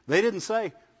 They didn't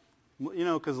say,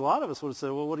 because a lot of us would have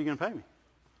said, well, what are you going to pay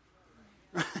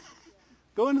me?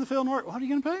 Go into the field and work. What are you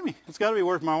going to pay me? It's got to be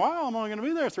worth my while. I'm only going to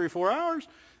be there 3-4 hours.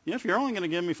 If you're only going to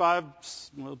give me 5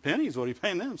 pennies, what are you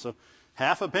paying them? So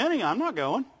half a penny, I'm not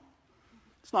going.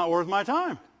 It's not worth my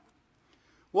time.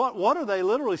 What are they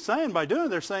literally saying by doing it?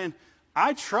 They're saying,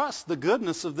 I trust the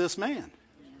goodness of this man.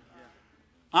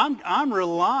 I'm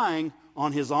relying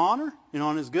on his honor and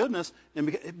on his goodness.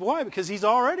 And why? Because he's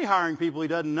already hiring people he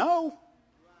doesn't know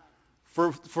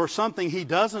for something he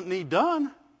doesn't need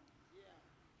done.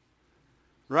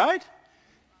 Right?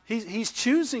 He's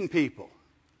choosing people.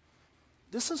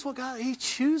 This is what God, he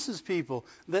chooses people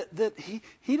that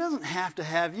he doesn't have to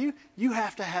have you. You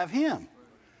have to have him.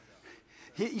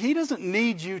 He doesn't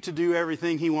need you to do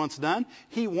everything he wants done.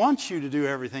 He wants you to do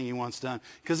everything he wants done.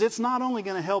 Because it's not only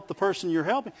going to help the person you're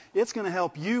helping, it's going to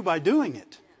help you by doing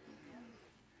it.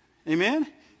 Amen?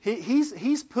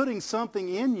 He's putting something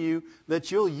in you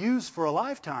that you'll use for a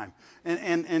lifetime.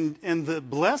 And the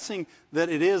blessing that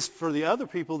it is for the other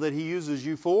people that he uses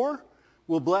you for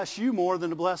will bless you more than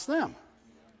to bless them.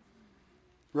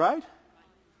 Right?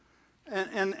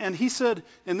 And he said,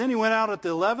 and then he went out at the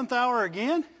 11th hour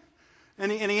again.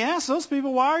 And he asked those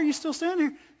people, why are you still standing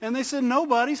here? And they said,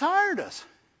 nobody's hired us.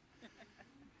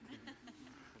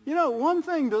 One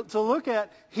thing to look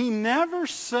at, he never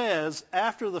says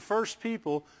after the first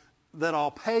people that I'll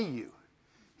pay you.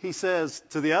 He says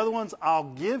to the other ones, I'll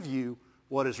give you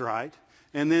what is right.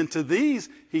 And then to these,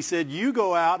 he said, you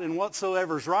go out and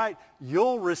whatsoever's right,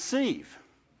 you'll receive.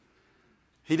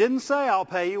 He didn't say, I'll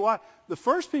pay you. Why? The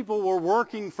first people were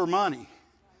working for money.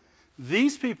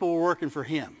 These people were working for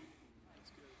him.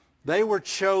 They were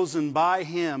chosen by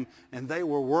him, and they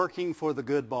were working for the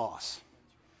good boss.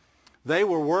 They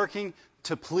were working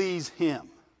to please him.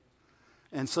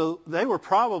 And so they were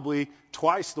probably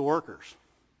twice the workers.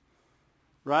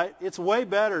 right? It's way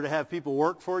better to have people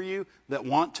work for you that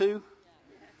want to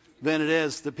than it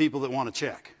is the people that want to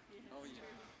check.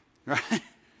 Right?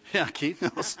 Yeah, Keith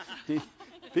knows.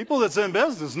 People that's in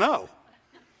business know.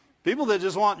 People that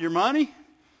just want your money,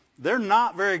 they're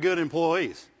not very good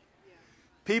employees.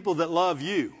 People that love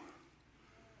you,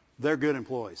 they're good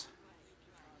employees.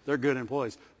 They're good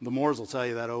employees. The Moors will tell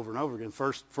you that over and over again.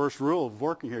 First rule of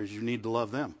working here is you need to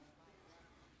love them.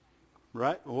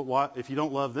 Right? Why? If you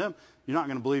don't love them, you're not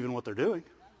going to believe in what they're doing.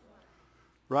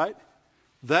 Right?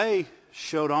 They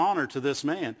showed honor to this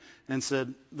man and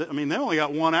said, they only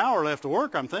got 1 hour left to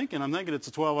work, I'm thinking it's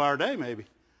a 12-hour day maybe.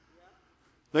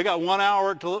 They got 1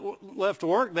 hour left to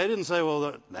work. They didn't say,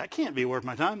 well, that can't be worth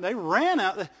my time. They ran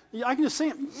out. I can just see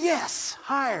them, yes,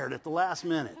 hired at the last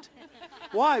minute.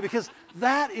 Why? Because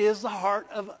that is the heart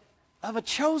of a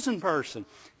chosen person.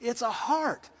 It's a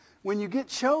heart. When you get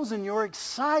chosen, you're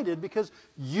excited because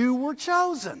you were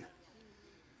chosen.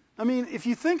 If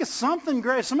you think of something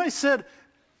great, somebody said,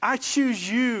 I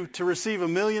choose you to receive $1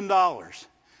 million.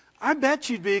 I bet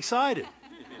you'd be excited.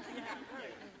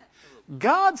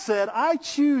 God said, I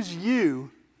choose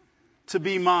you to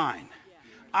be mine.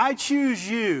 I choose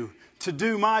you to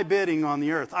do my bidding on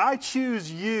the earth. I choose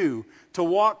you to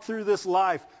walk through this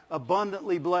life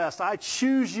abundantly blessed. I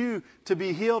choose you to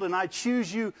be healed, and I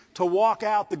choose you to walk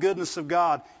out the goodness of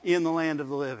God in the land of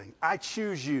the living. I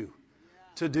choose you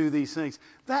to do these things.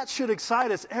 That should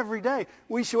excite us every day.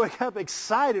 We should wake up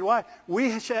excited. Why?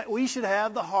 We should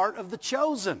have the heart of the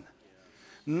chosen.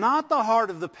 Not the heart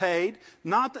of the paid,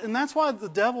 and that's why the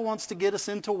devil wants to get us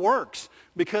into works.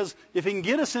 Because if he can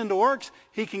get us into works,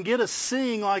 he can get us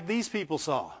seeing like these people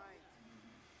saw.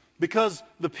 Because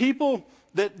the people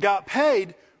that got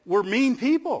paid were mean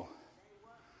people.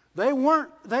 They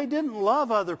didn't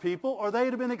love other people, or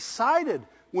they'd have been excited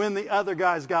when the other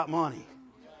guys got money.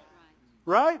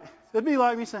 Right? It'd be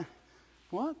like me saying,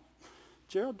 what?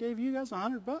 Gerald gave you guys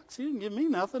 $100? He didn't give me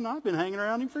nothing. I've been hanging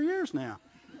around him for years now.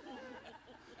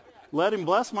 Let him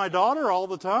bless my daughter all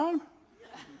the time.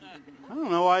 I don't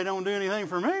know why he don't do anything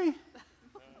for me.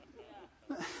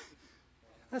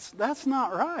 That's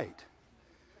not right.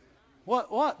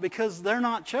 What? Because they're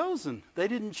not chosen. They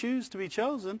didn't choose to be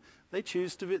chosen. They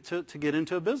choose to get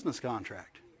into a business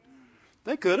contract.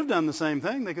 They could have done the same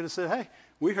thing. They could have said, hey,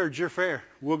 we heard you're fair.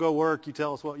 We'll go work. You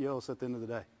tell us what you owe us at the end of the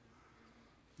day.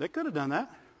 They could have done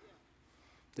that.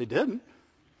 They didn't.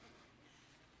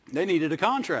 They needed a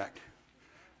contract.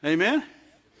 Amen?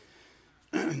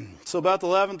 So about the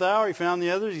 11th hour, he found the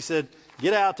others. He said,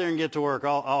 get out there and get to work.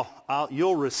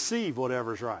 You'll receive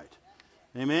whatever's right.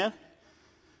 Amen?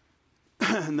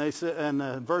 And they said,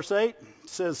 and verse 8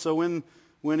 says, so when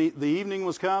the evening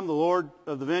was come, the Lord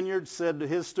of the vineyard said to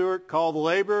his steward, call the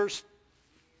laborers,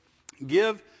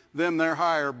 give them their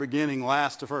hire, beginning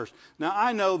last to first. Now,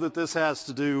 I know that this has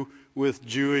to do with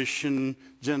Jewish and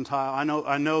Gentile.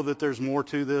 I know that there's more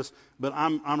to this, but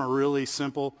I'm a really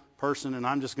simple person, and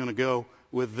I'm just going to go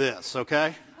with this,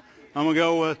 okay? I'm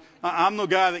the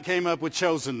guy that came up with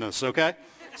chosenness, okay?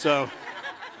 So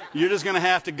you're just going to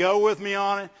have to go with me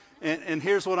on it, and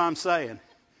here's what I'm saying.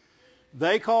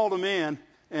 They called them in,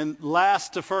 and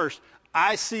last to first.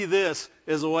 I see this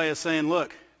as a way of saying,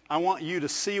 look, I want you to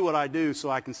see what I do so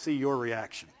I can see your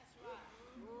reaction.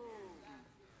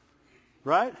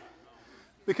 Right?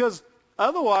 Because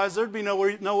otherwise there'd be no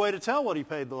way to tell what he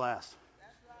paid the last.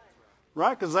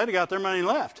 Right? Because they'd have got their money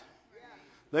left.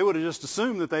 They would have just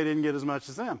assumed that they didn't get as much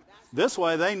as them. This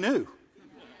way they knew.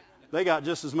 They got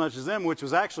just as much as them, which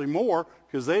was actually more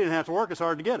because they didn't have to work as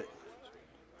hard to get it.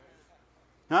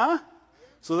 Huh?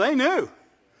 So they knew.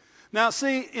 Now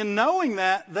see, in knowing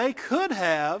that, they could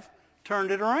have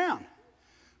turned it around.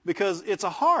 Because it's a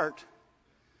heart,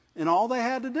 and all they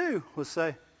had to do was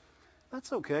say,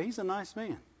 that's okay, he's a nice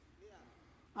man.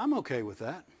 I'm okay with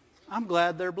that. I'm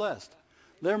glad they're blessed.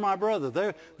 They're my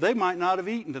brother. They might not have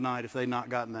eaten tonight if they'd not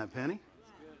gotten that penny.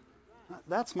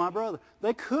 That's my brother.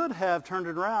 They could have turned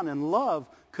it around, and love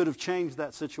could have changed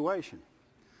that situation.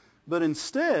 But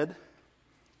instead,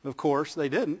 of course, they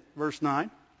didn't. Verse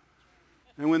 9.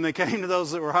 And when they came to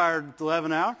those that were hired at the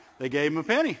 11th hour, they gave them a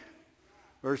penny.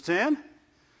 Verse 10.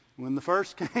 When the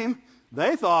first came,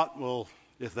 they thought, well,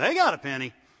 if they got a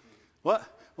penny, what?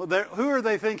 Well, who are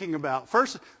they thinking about?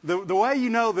 First, the way you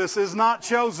know this is not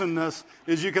chosenness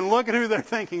is you can look at who they're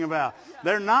thinking about.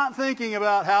 They're not thinking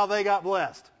about how they got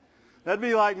blessed. That'd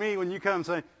be like me when you come and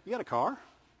say, you got a car?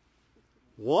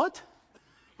 What?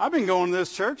 I've been going to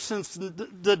this church since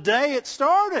the day it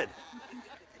started.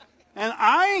 And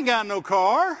I ain't got no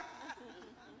car.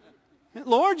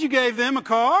 Lord, you gave them a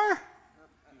car?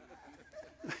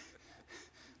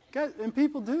 Guys, and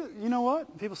people do, you know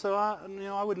what? People say,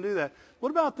 I wouldn't do that. What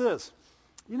about this?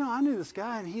 I knew this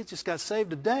guy, and he just got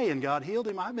saved today, and God healed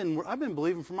him. I've been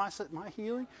believing for my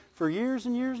healing for years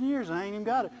and years and years, and I ain't even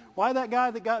got it. Why that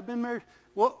guy that been married?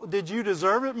 Well, did you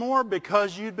deserve it more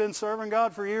because you'd been serving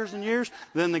God for years and years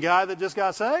than the guy that just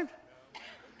got saved?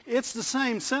 It's the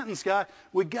same sentence, guy.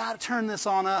 We got to turn this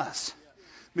on us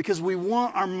because we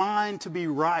want our mind to be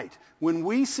right. When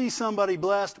we see somebody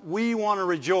blessed, we want to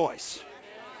rejoice.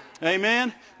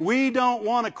 Amen? We don't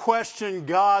want to question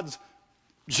God's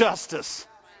justice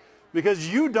because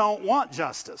you don't want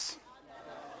justice.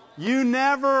 You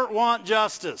never want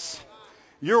justice.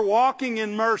 You're walking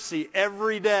in mercy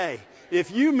every day.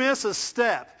 If you miss a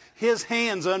step, His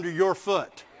hand's under your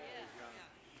foot.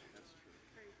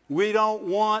 We don't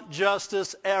want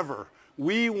justice ever.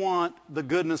 We want the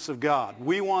goodness of God.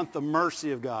 We want the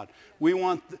mercy of God. We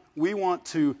want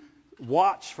to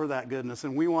watch for that goodness,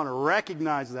 and we want to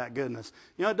recognize that goodness.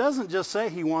 It doesn't just say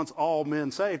He wants all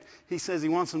men saved. He says He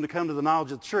wants them to come to the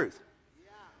knowledge of the truth.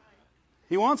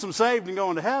 He wants them saved and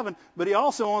going to heaven, but He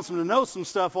also wants them to know some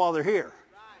stuff while they're here.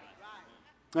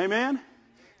 Amen?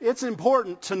 It's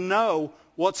important to know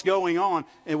what's going on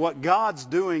and what God's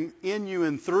doing in you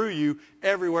and through you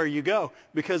everywhere you go.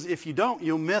 Because if you don't,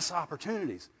 you'll miss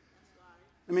opportunities.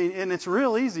 And it's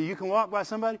real easy. You can walk by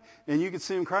somebody and you can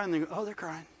see them crying and they go, oh, they're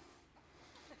crying.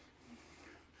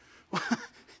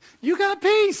 You got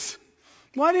peace.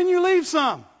 Why didn't you leave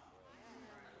some?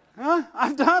 Huh?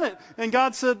 I've done it. And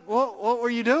God said, well, what were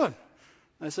you doing?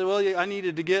 I said, well, I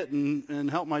needed to get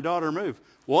and help my daughter move.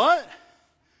 What?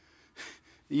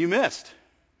 You missed.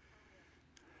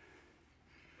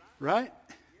 Right?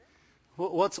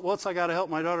 What's I got to help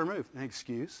my daughter move? An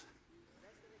excuse.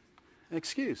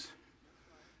 Excuse.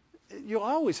 You'll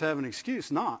always have an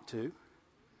excuse not to.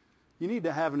 You need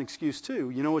to have an excuse too.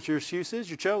 You know what your excuse is?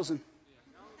 You're chosen.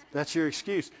 That's your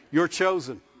excuse. You're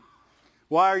chosen.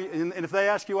 Why are you? And if they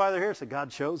ask you why they're here, say, God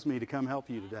chose me to come help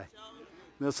you today.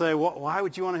 And they'll say, why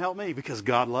would you want to help me? Because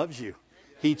God loves you.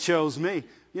 He chose me.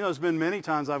 There's been many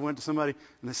times I've went to somebody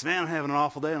and they say, man, I'm having an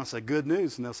awful day. And I'll say, good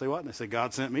news. And they'll say, what? And they say,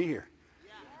 God sent me here.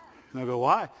 And I'll go,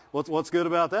 why? What's good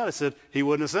about that? I said, He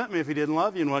wouldn't have sent me if He didn't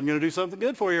love you and wasn't going to do something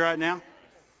good for you right now.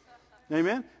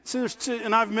 Amen? See,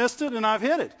 and I've missed it and I've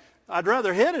hit it. I'd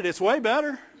rather hit it. It's way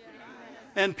better.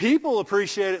 And people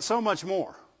appreciate it so much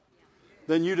more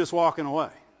than you just walking away.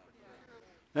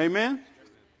 Amen?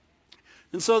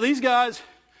 And so these guys,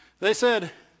 they said,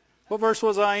 what verse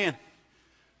was I in?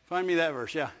 Find me that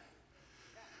verse, yeah.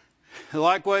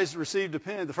 Likewise received a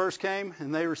penny. The first came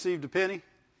and they received a penny.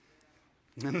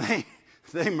 And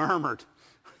they murmured.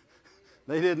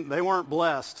 They weren't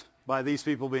blessed by these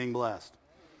people being blessed.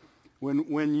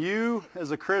 When you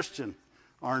as a Christian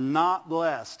are not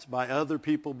blessed by other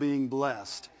people being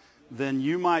blessed, then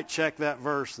you might check that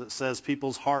verse that says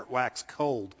people's heart wax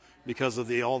cold because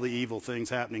of all the evil things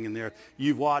happening in there.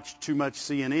 You've watched too much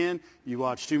CNN. You've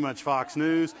watched too much Fox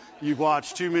News. You've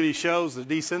watched too many shows that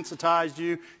desensitized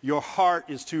you. Your heart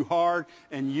is too hard,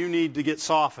 and you need to get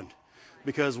softened.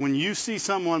 Because when you see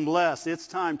someone blessed, it's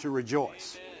time to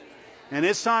rejoice. And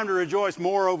it's time to rejoice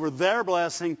more over their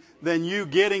blessing than you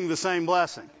getting the same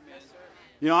blessing.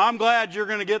 I'm glad you're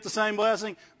going to get the same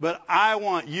blessing, but I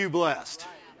want you blessed.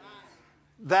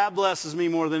 That blesses me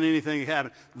more than anything that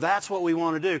happened. That's what we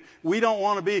want to do. We don't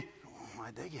want to be,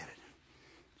 why'd they get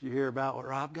it? Did you hear about what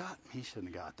Rob got? He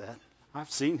shouldn't have got that.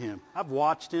 I've seen him. I've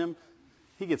watched him.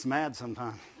 He gets mad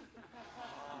sometimes.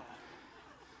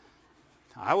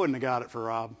 I wouldn't have got it for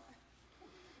Rob.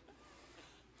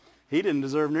 He didn't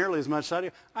deserve nearly as much as I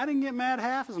do. I didn't get mad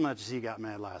half as much as he got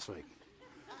mad last week.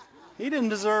 He didn't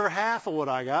deserve half of what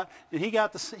I got, and he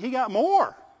got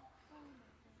more.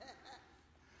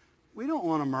 We don't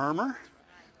want to murmur.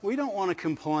 We don't want to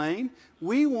complain.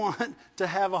 We want to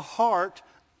have a heart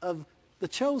of the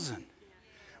chosen.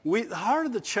 The heart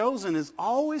of the chosen is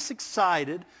always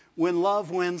excited when love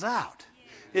wins out.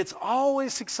 It's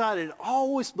always excited. It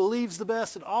always believes the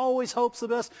best. It always hopes the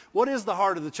best. What is the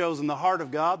heart of the chosen? The heart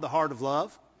of God, the heart of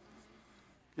love.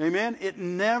 Amen? It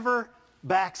never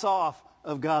backs off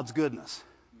of God's goodness.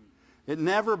 It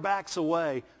never backs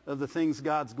away of the things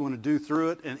God's going to do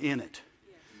through it and in it.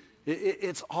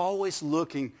 It's always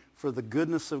looking for the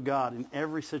goodness of God in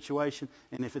every situation.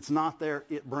 And if it's not there,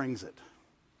 it brings it.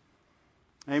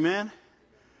 Amen?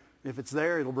 If it's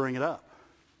there, it'll bring it up.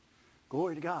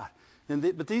 Glory to God.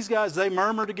 But these guys, they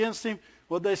murmured against him.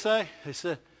 What'd they say?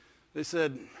 They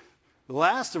said, the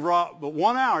last of Rob, but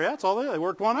 1 hour. Yeah, that's all they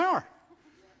worked 1 hour.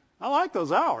 I like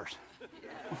those hours.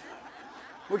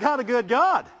 We got a good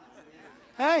God.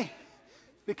 Hey,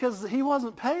 because He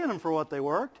wasn't paying them for what they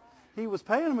worked. He was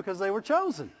paying them because they were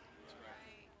chosen.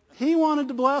 He wanted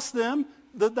to bless them.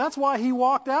 That's why he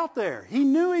walked out there. He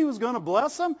knew he was going to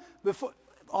bless them. Before,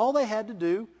 all they had to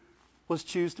do was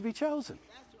choose to be chosen.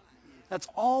 That's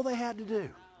all they had to do.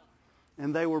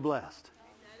 And they were blessed.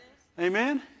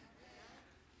 Amen?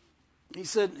 He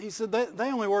said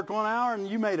they only worked 1 hour and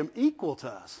you made them equal to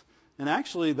us. And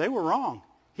actually, they were wrong.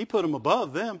 He put them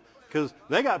above them because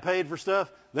they got paid for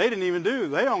stuff they didn't even do.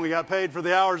 They only got paid for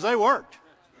the hours they worked.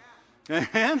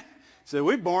 Amen? He said,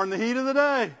 we borne the heat of the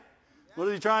day. What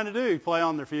is he trying to do? Play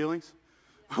on their feelings.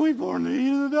 We borne the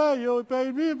heat of the day. You only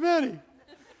paid me a penny.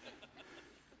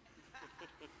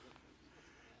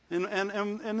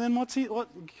 And then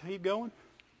keep going.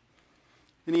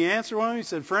 And he answered one of them. He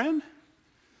said, friend,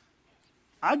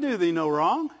 I do thee no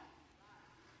wrong.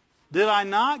 Did I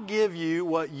not give you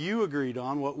what you agreed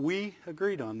on, what we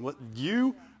agreed on, what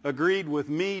you agreed with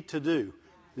me to do?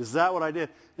 Is that what I did?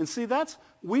 And see,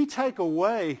 we take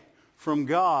away from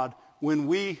God when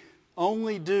we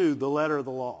only do the letter of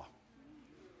the law.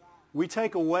 We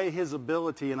take away his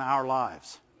ability in our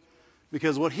lives.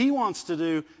 Because what he wants to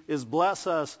do is bless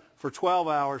us for 12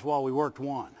 hours while we worked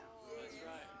 1.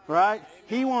 Right?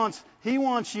 He wants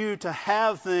you to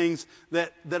have things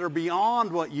that are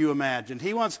beyond what you imagined.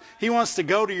 He wants to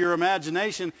go to your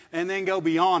imagination and then go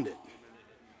beyond it.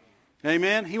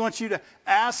 Amen? He wants you to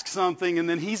ask something and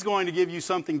then he's going to give you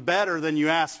something better than you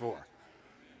asked for.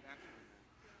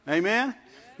 Amen?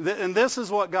 And this is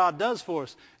what God does for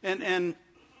us. And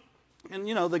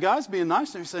you know, the guy's being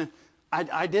nice to him saying,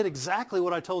 I did exactly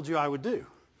what I told you I would do.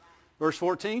 Verse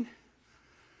 14.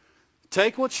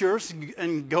 Take what's yours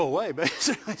and go away,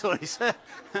 basically is what he said.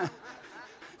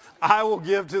 I will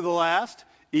give to the last,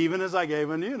 even as I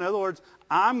gave unto you. In other words,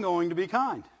 I'm going to be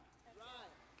kind.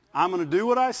 I'm going to do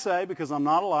what I say because I'm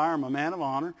not a liar. I'm a man of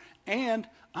honor. And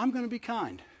I'm going to be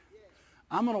kind.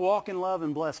 I'm going to walk in love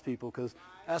and bless people because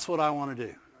that's what I want to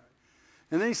do.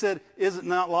 And then he said, is it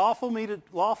not lawful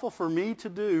for me to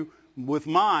do with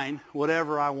mine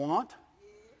whatever I want?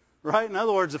 Right? In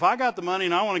other words, if I got the money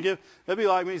and I want to give, that'd be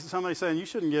like me, somebody saying, you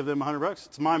shouldn't give them $100.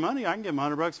 It's my money. I can give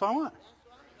them $100 if I want.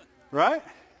 Right?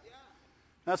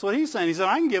 That's what he's saying. He said,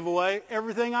 I can give away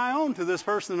everything I own to this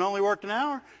person that only worked an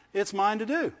hour. It's mine to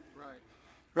do.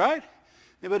 Right?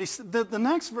 But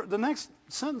the next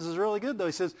sentence is really good, though.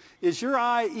 He says, is your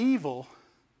eye evil?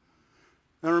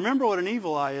 Now remember what an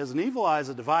evil eye is. An evil eye is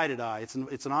a divided eye.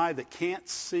 It's an eye that can't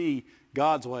see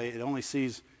God's way. It only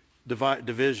sees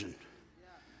division.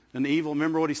 And evil,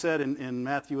 remember what he said in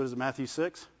Matthew, what is it, Matthew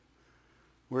 6?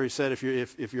 Where he said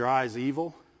if your eye is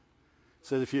evil, it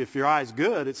says if your eye is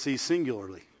good, it sees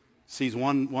singularly. It sees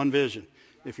one vision.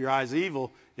 If your eye is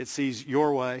evil, it sees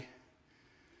your way,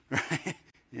 right?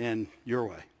 And your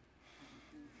way.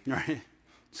 Right? It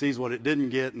sees what it didn't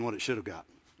get and what it should have got.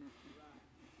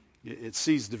 It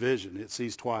sees division. It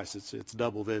sees twice. It's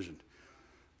double vision.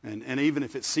 And even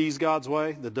if it sees God's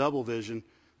way, the double vision,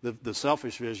 the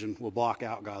selfish vision will block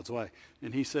out God's way.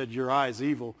 And he said, your eye is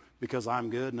evil because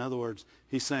I'm good. In other words,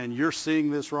 he's saying, you're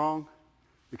seeing this wrong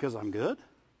because I'm good?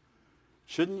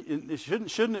 Shouldn't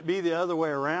it be the other way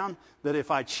around? That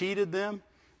if I cheated them,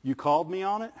 you called me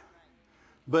on it?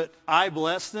 But I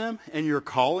blessed them and you're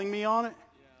calling me on it?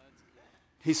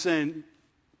 He's saying,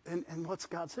 and what's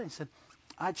God saying? He said,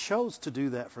 I chose to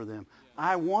do that for them.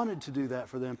 I wanted to do that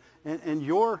for them. And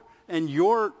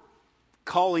you're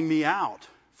calling me out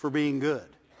for being good.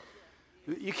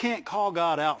 You can't call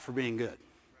God out for being good.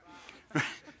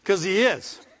 Because he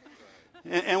is.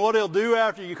 And what he'll do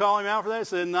after you call him out for that, he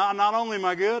said, not only am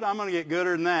I good, I'm going to get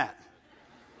gooder than that.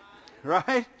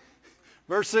 Right?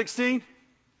 Verse 16.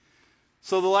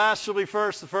 So the last shall be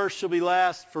first, the first shall be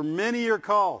last. For many are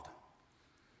called,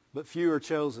 but few are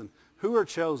chosen. Who are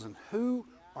chosen? Who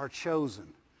are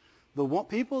chosen? The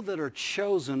people that are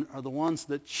chosen are the ones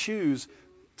that choose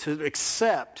to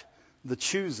accept the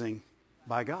choosing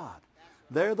by God.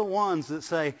 They're the ones that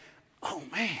say, oh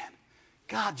man,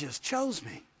 God just chose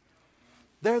me.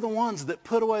 They're the ones that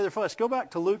put away their flesh. Go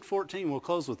back to Luke 14. We'll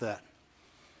close with that.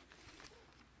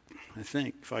 I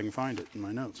think, if I can find it in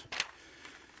my notes.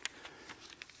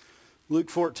 Luke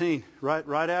 14,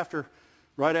 right after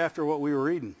what we were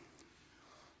reading.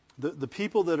 The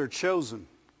people that are chosen.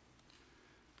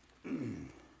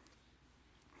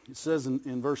 It says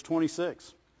in verse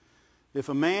 26, if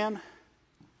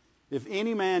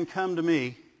any man come to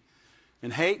me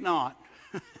and hate not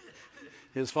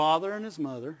his father and his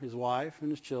mother, his wife and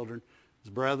his children,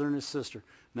 his brother and his sister.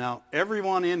 Now,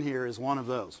 everyone in here is one of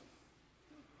those.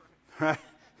 Right?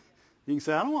 You can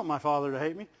say, I don't want my father to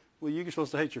hate me. Well, you're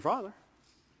supposed to hate your father.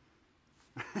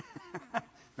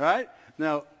 Right?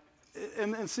 Now,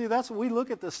 And see, that's what we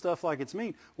look at this stuff like it's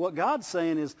mean. What God's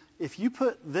saying is, if you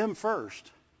put them first,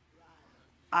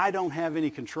 I don't have any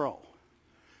control.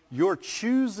 You're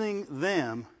choosing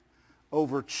them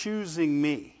over choosing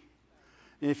me.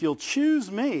 And if you'll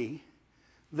choose me,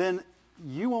 then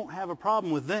you won't have a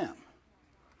problem with them.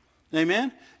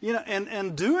 Amen? You know,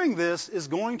 and doing this is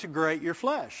going to grate your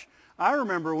flesh. I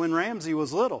remember when Ramsey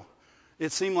was little,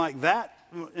 it seemed like that.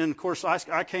 And, of course,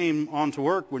 I came on to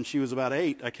work when she was about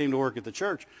 8. I came to work at the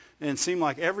church. And it seemed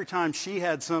like every time she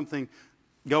had something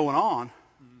going on,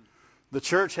 the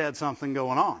church had something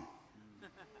going on.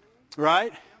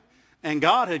 Right? And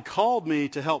God had called me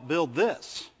to help build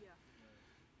this.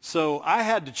 So I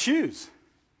had to choose.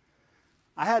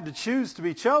 I had to choose to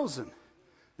be chosen.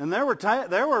 And there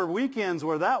were weekends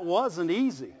where that wasn't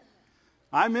easy.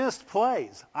 I missed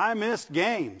plays. I missed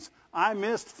games. I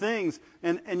missed things.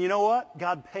 And you know what?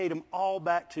 God paid them all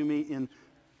back to me in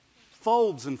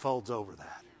folds and folds over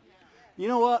that. You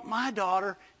know what? My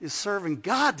daughter is serving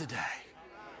God today.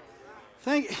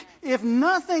 If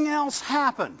nothing else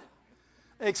happened,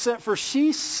 except for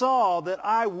she saw that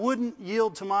I wouldn't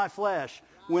yield to my flesh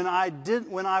when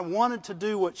I wanted to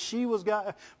do what she was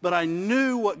God, but I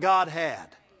knew what God had.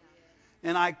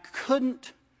 And I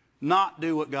couldn't not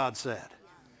do what God said.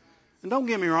 And don't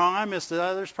get me wrong, I missed it.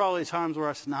 There's probably times where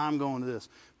I said, I'm going to this.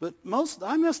 But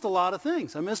I missed a lot of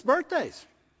things. I missed birthdays.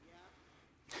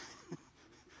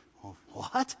 Well,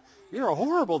 what? You're a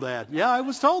horrible dad. Yeah, I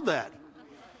was told that.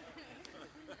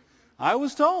 I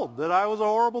was told that I was a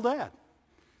horrible dad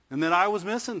and that I was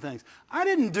missing things. I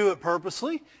didn't do it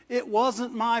purposely. It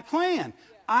wasn't my plan.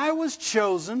 I was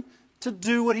chosen to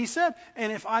do what he said.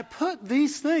 And if I put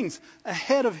these things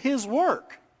ahead of his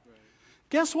work,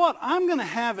 guess what? I'm going to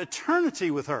have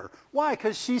eternity with her. Why?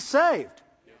 Because she's saved.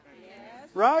 Yes.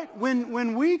 Right?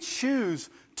 When we choose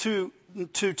to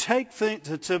take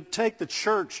the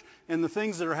church and the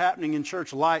things that are happening in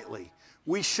church lightly,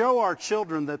 we show our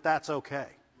children that that's okay.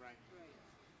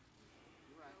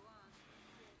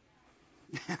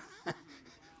 Right.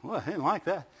 Well, I didn't like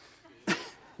that.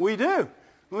 We do.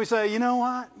 We say, you know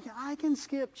what? I can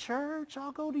skip church.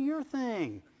 I'll go to your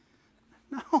thing.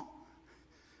 No.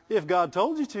 If God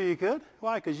told you to, you could.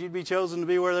 Why? Because you'd be chosen to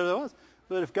be where there was.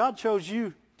 But if God chose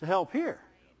you to help here,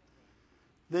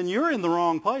 then you're in the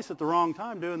wrong place at the wrong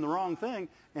time doing the wrong thing,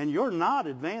 and you're not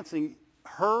advancing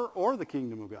her or the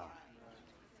kingdom of God.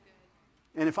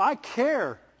 And if I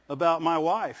care about my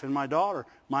wife and my daughter,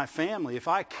 my family, if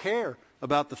I care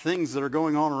about the things that are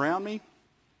going on around me,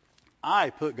 I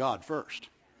put God first.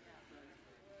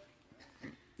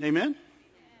 Amen?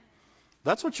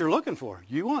 That's what you're looking for.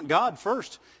 You want God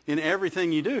first in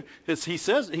everything you do. Because he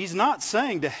says, he's not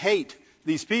saying to hate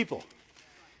these people.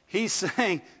 He's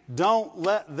saying, don't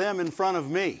let them in front of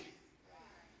me.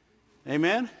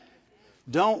 Amen?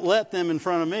 Don't let them in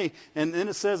front of me. And then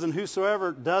it says, and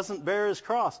whosoever doesn't bear his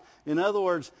cross. In other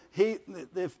words,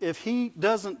 if he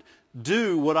doesn't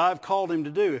do what I've called him to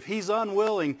do, if he's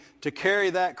unwilling to carry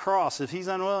that cross, if he's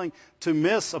unwilling to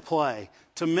miss a play,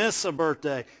 to miss a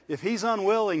birthday, if he's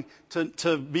unwilling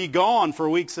to be gone for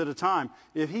weeks at a time,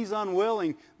 if he's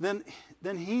unwilling, then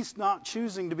he's not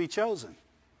choosing to be chosen.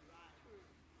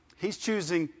 He's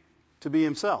choosing to be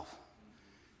himself.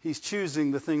 He's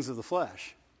choosing the things of the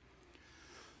flesh.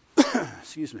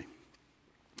 Excuse me.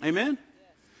 Amen?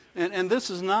 And this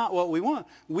is not what we want.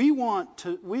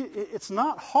 It's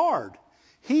not hard.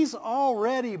 He's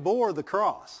already bore the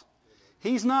cross.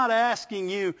 He's not asking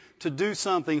you to do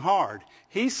something hard.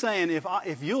 He's saying,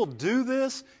 if you'll do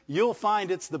this, you'll find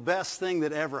it's the best thing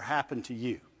that ever happened to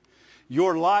you.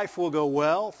 Your life will go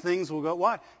well. Things will go.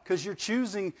 Why? Because you're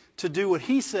choosing to do what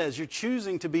he says. You're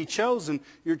choosing to be chosen.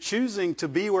 You're choosing to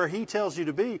be where he tells you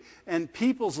to be. And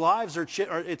people's lives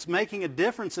it's making a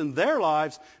difference in their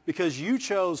lives because you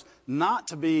chose not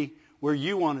to be where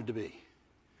you wanted to be.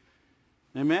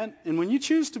 Amen? And when you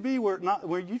choose to be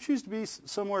where you choose to be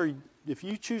somewhere, if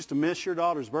you choose to miss your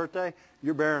daughter's birthday,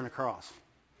 you're bearing a cross.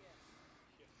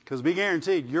 Because be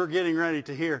guaranteed, you're getting ready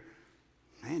to hear,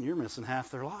 man, you're missing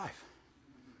half their life.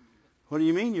 What do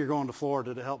you mean you're going to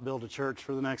Florida to help build a church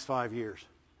for the next 5 years?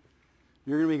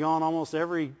 You're going to be gone almost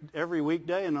every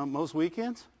weekday and most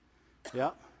weekends?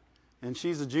 Yep. And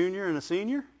she's a junior and a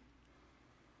senior?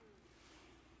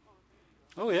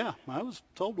 Oh, yeah. I was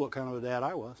told what kind of a dad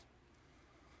I was.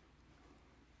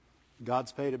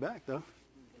 God's paid it back, though.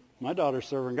 My daughter's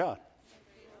serving God.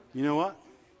 You know what?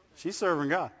 She's serving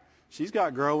God. She's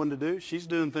got growing to do. She's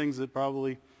doing things that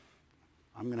probably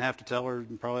I'm going to have to tell her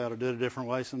and probably ought to do it a different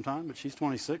way sometime, but she's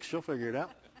 26. She'll figure it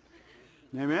out.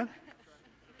 Amen?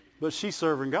 But she's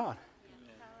serving God.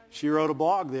 She wrote a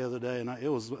blog the other day, and it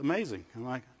was amazing. I'm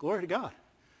like, glory to God.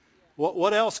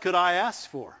 What else could I ask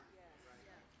for?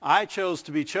 I chose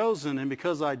to be chosen, and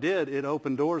because I did, it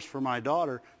opened doors for my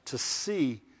daughter to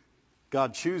see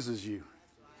God chooses you.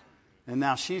 And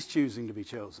now she's choosing to be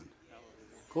chosen.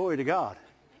 Glory to God.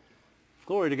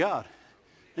 Glory to God.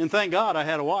 And thank God I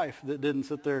had a wife that didn't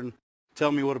sit there and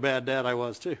tell me what a bad dad I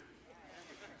was too.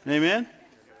 Amen?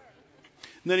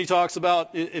 And then he talks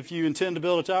about if you intend to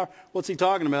build a tower. What's he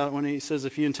talking about when he says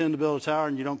if you intend to build a tower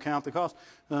and you don't count the cost?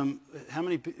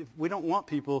 We don't want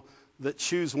people that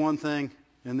choose one thing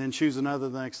and then choose another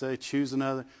the next day, choose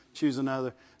another.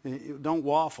 Don't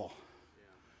waffle.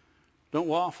 Don't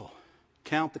waffle.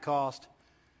 Count the cost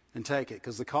and take it,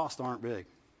 because the costs aren't big.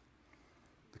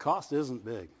 The cost isn't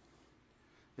big.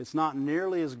 It's not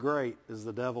nearly as great as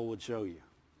the devil would show you.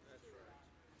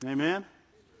 Amen?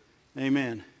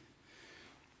 Amen.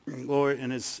 Lord,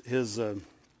 and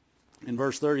in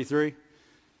verse 33,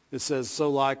 it says, so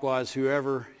likewise,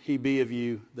 whoever he be of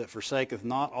you that forsaketh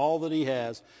not all that he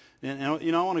has. And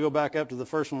I want to go back up to the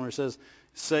first one where it says,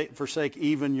 forsake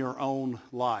even your own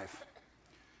life.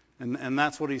 And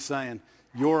that's what he's saying.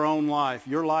 Your own life.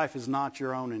 Your life is not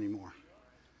your own anymore.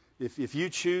 If you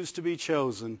choose to be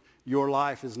chosen, your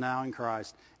life is now in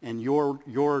Christ, and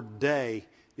your day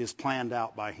is planned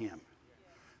out by him.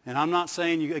 And I'm not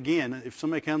saying if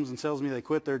somebody comes and tells me they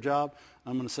quit their job,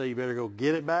 I'm going to say you better go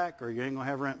get it back or you ain't going to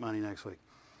have rent money next week.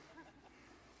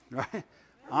 Right?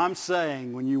 I'm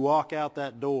saying when you walk out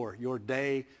that door, your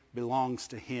day belongs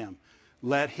to him.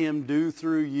 Let him do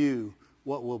through you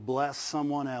what will bless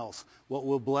someone else, what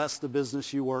will bless the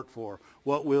business you work for,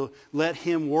 let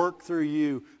him work through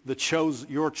you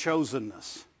your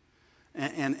chosenness.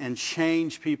 And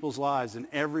change people's lives in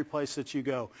every place that you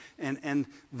go. And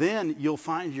then you'll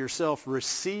find yourself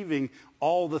receiving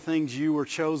all the things you were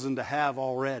chosen to have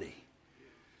already.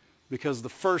 Because the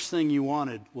first thing you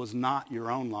wanted was not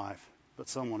your own life, but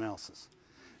someone else's.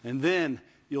 And then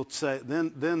you'll say,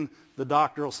 then the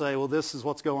doctor will say, well, this is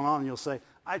what's going on. And you'll say,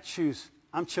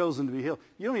 I'm chosen to be healed.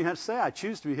 You don't even have to say, I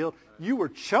choose to be healed. You were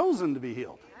chosen to be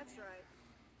healed. That's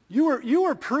right. You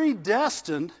were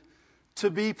predestined to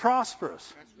be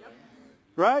prosperous.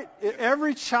 Right?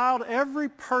 Every child, every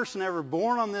person ever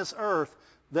born on this earth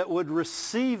that would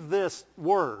receive this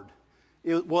word,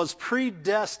 it was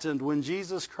predestined when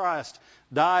Jesus Christ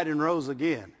died and rose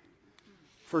again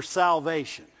for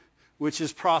salvation, which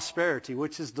is prosperity,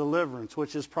 which is deliverance,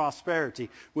 which is prosperity,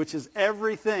 which is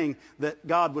everything that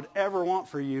God would ever want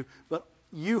for you. But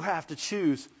you have to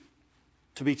choose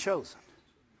to be chosen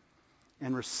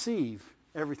and receive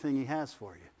everything he has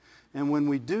for you. And when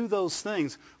we do those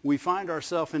things, we find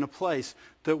ourselves in a place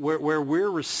where we're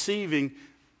receiving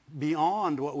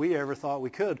beyond what we ever thought we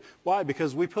could. Why?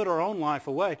 Because we put our own life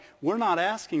away. We're not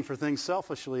asking for things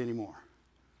selfishly anymore.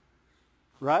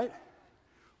 Right?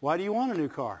 Why do you want a new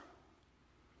car?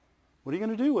 What are you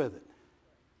going to do with it?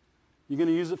 You going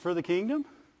to use it for the kingdom?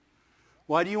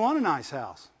 Why do you want a nice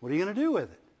house? What are you going to do with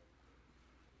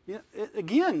it?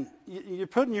 Again, you're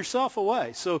putting yourself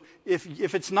away. So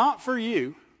if it's not for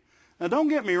you, now don't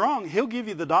get me wrong, he'll give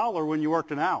you the dollar when you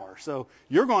worked an hour. So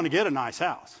you're going to get a nice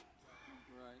house.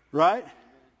 Right?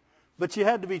 But you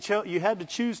had to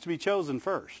choose to be chosen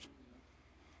first.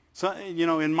 So,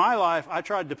 in my life, I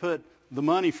tried to put the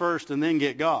money first and then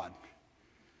get God.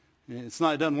 It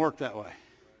doesn't work that way.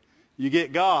 You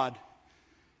get God,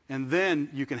 and then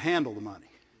you can handle the money.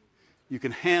 You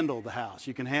can handle the house.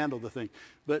 You can handle the thing.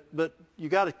 But you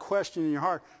got a question in your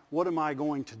heart, what am I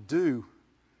going to do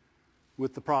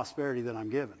with the prosperity that I'm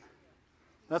given?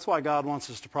 That's why God wants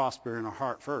us to prosper in our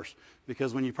heart first.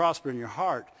 Because when you prosper in your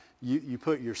heart, you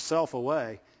put yourself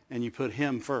away and you put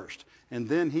him first. And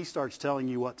then he starts telling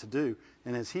you what to do.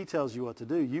 And as he tells you what to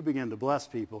do, you begin to bless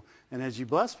people. And as you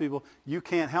bless people, you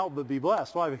can't help but be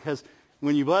blessed. Why? Because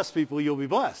when you bless people, you'll be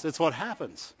blessed. That's what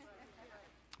happens.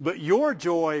 But your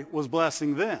joy was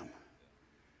blessing them.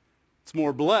 It's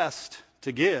more blessed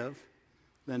to give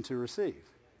than to receive.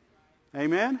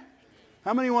 Amen?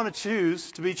 How many want to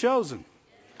choose to be chosen?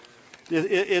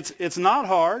 It's not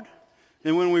hard.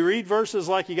 And when we read verses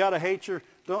like you got to hate your...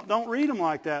 Don't read them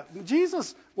like that.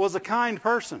 Jesus was a kind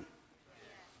person.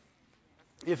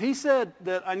 If he said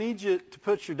that I need you to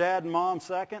put your dad and mom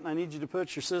second, I need you to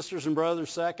put your sisters and brothers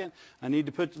second, I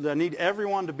need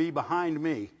everyone to be behind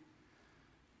me.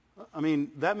 I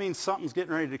mean, that means something's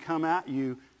getting ready to come at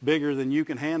you bigger than you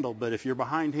can handle. But if you're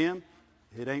behind him,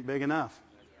 it ain't big enough.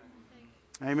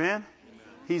 Amen?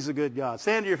 He's a good God.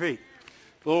 Stand to your feet.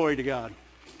 Glory to God.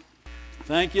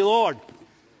 Thank you, Lord.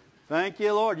 Thank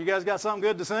you, Lord. You guys got something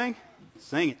good to sing?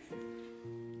 Sing it.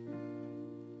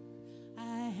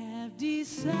 I have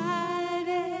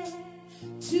decided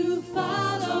to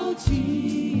follow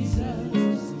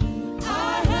Jesus.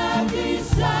 I have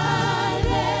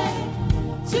decided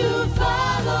to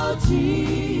follow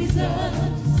Jesus.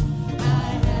 I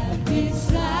have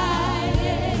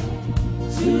decided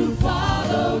to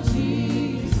follow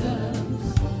Jesus.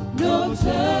 No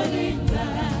turning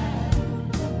back.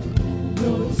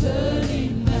 No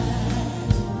turning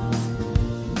back.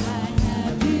 I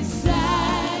have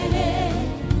decided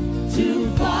to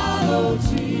follow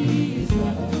Jesus.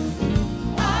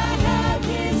 I have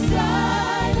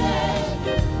decided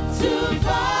to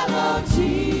follow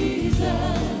Jesus.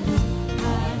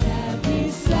 I have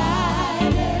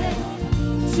decided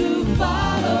to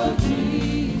follow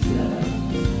Jesus.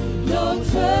 No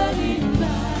turning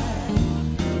back.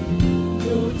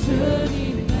 No turning back.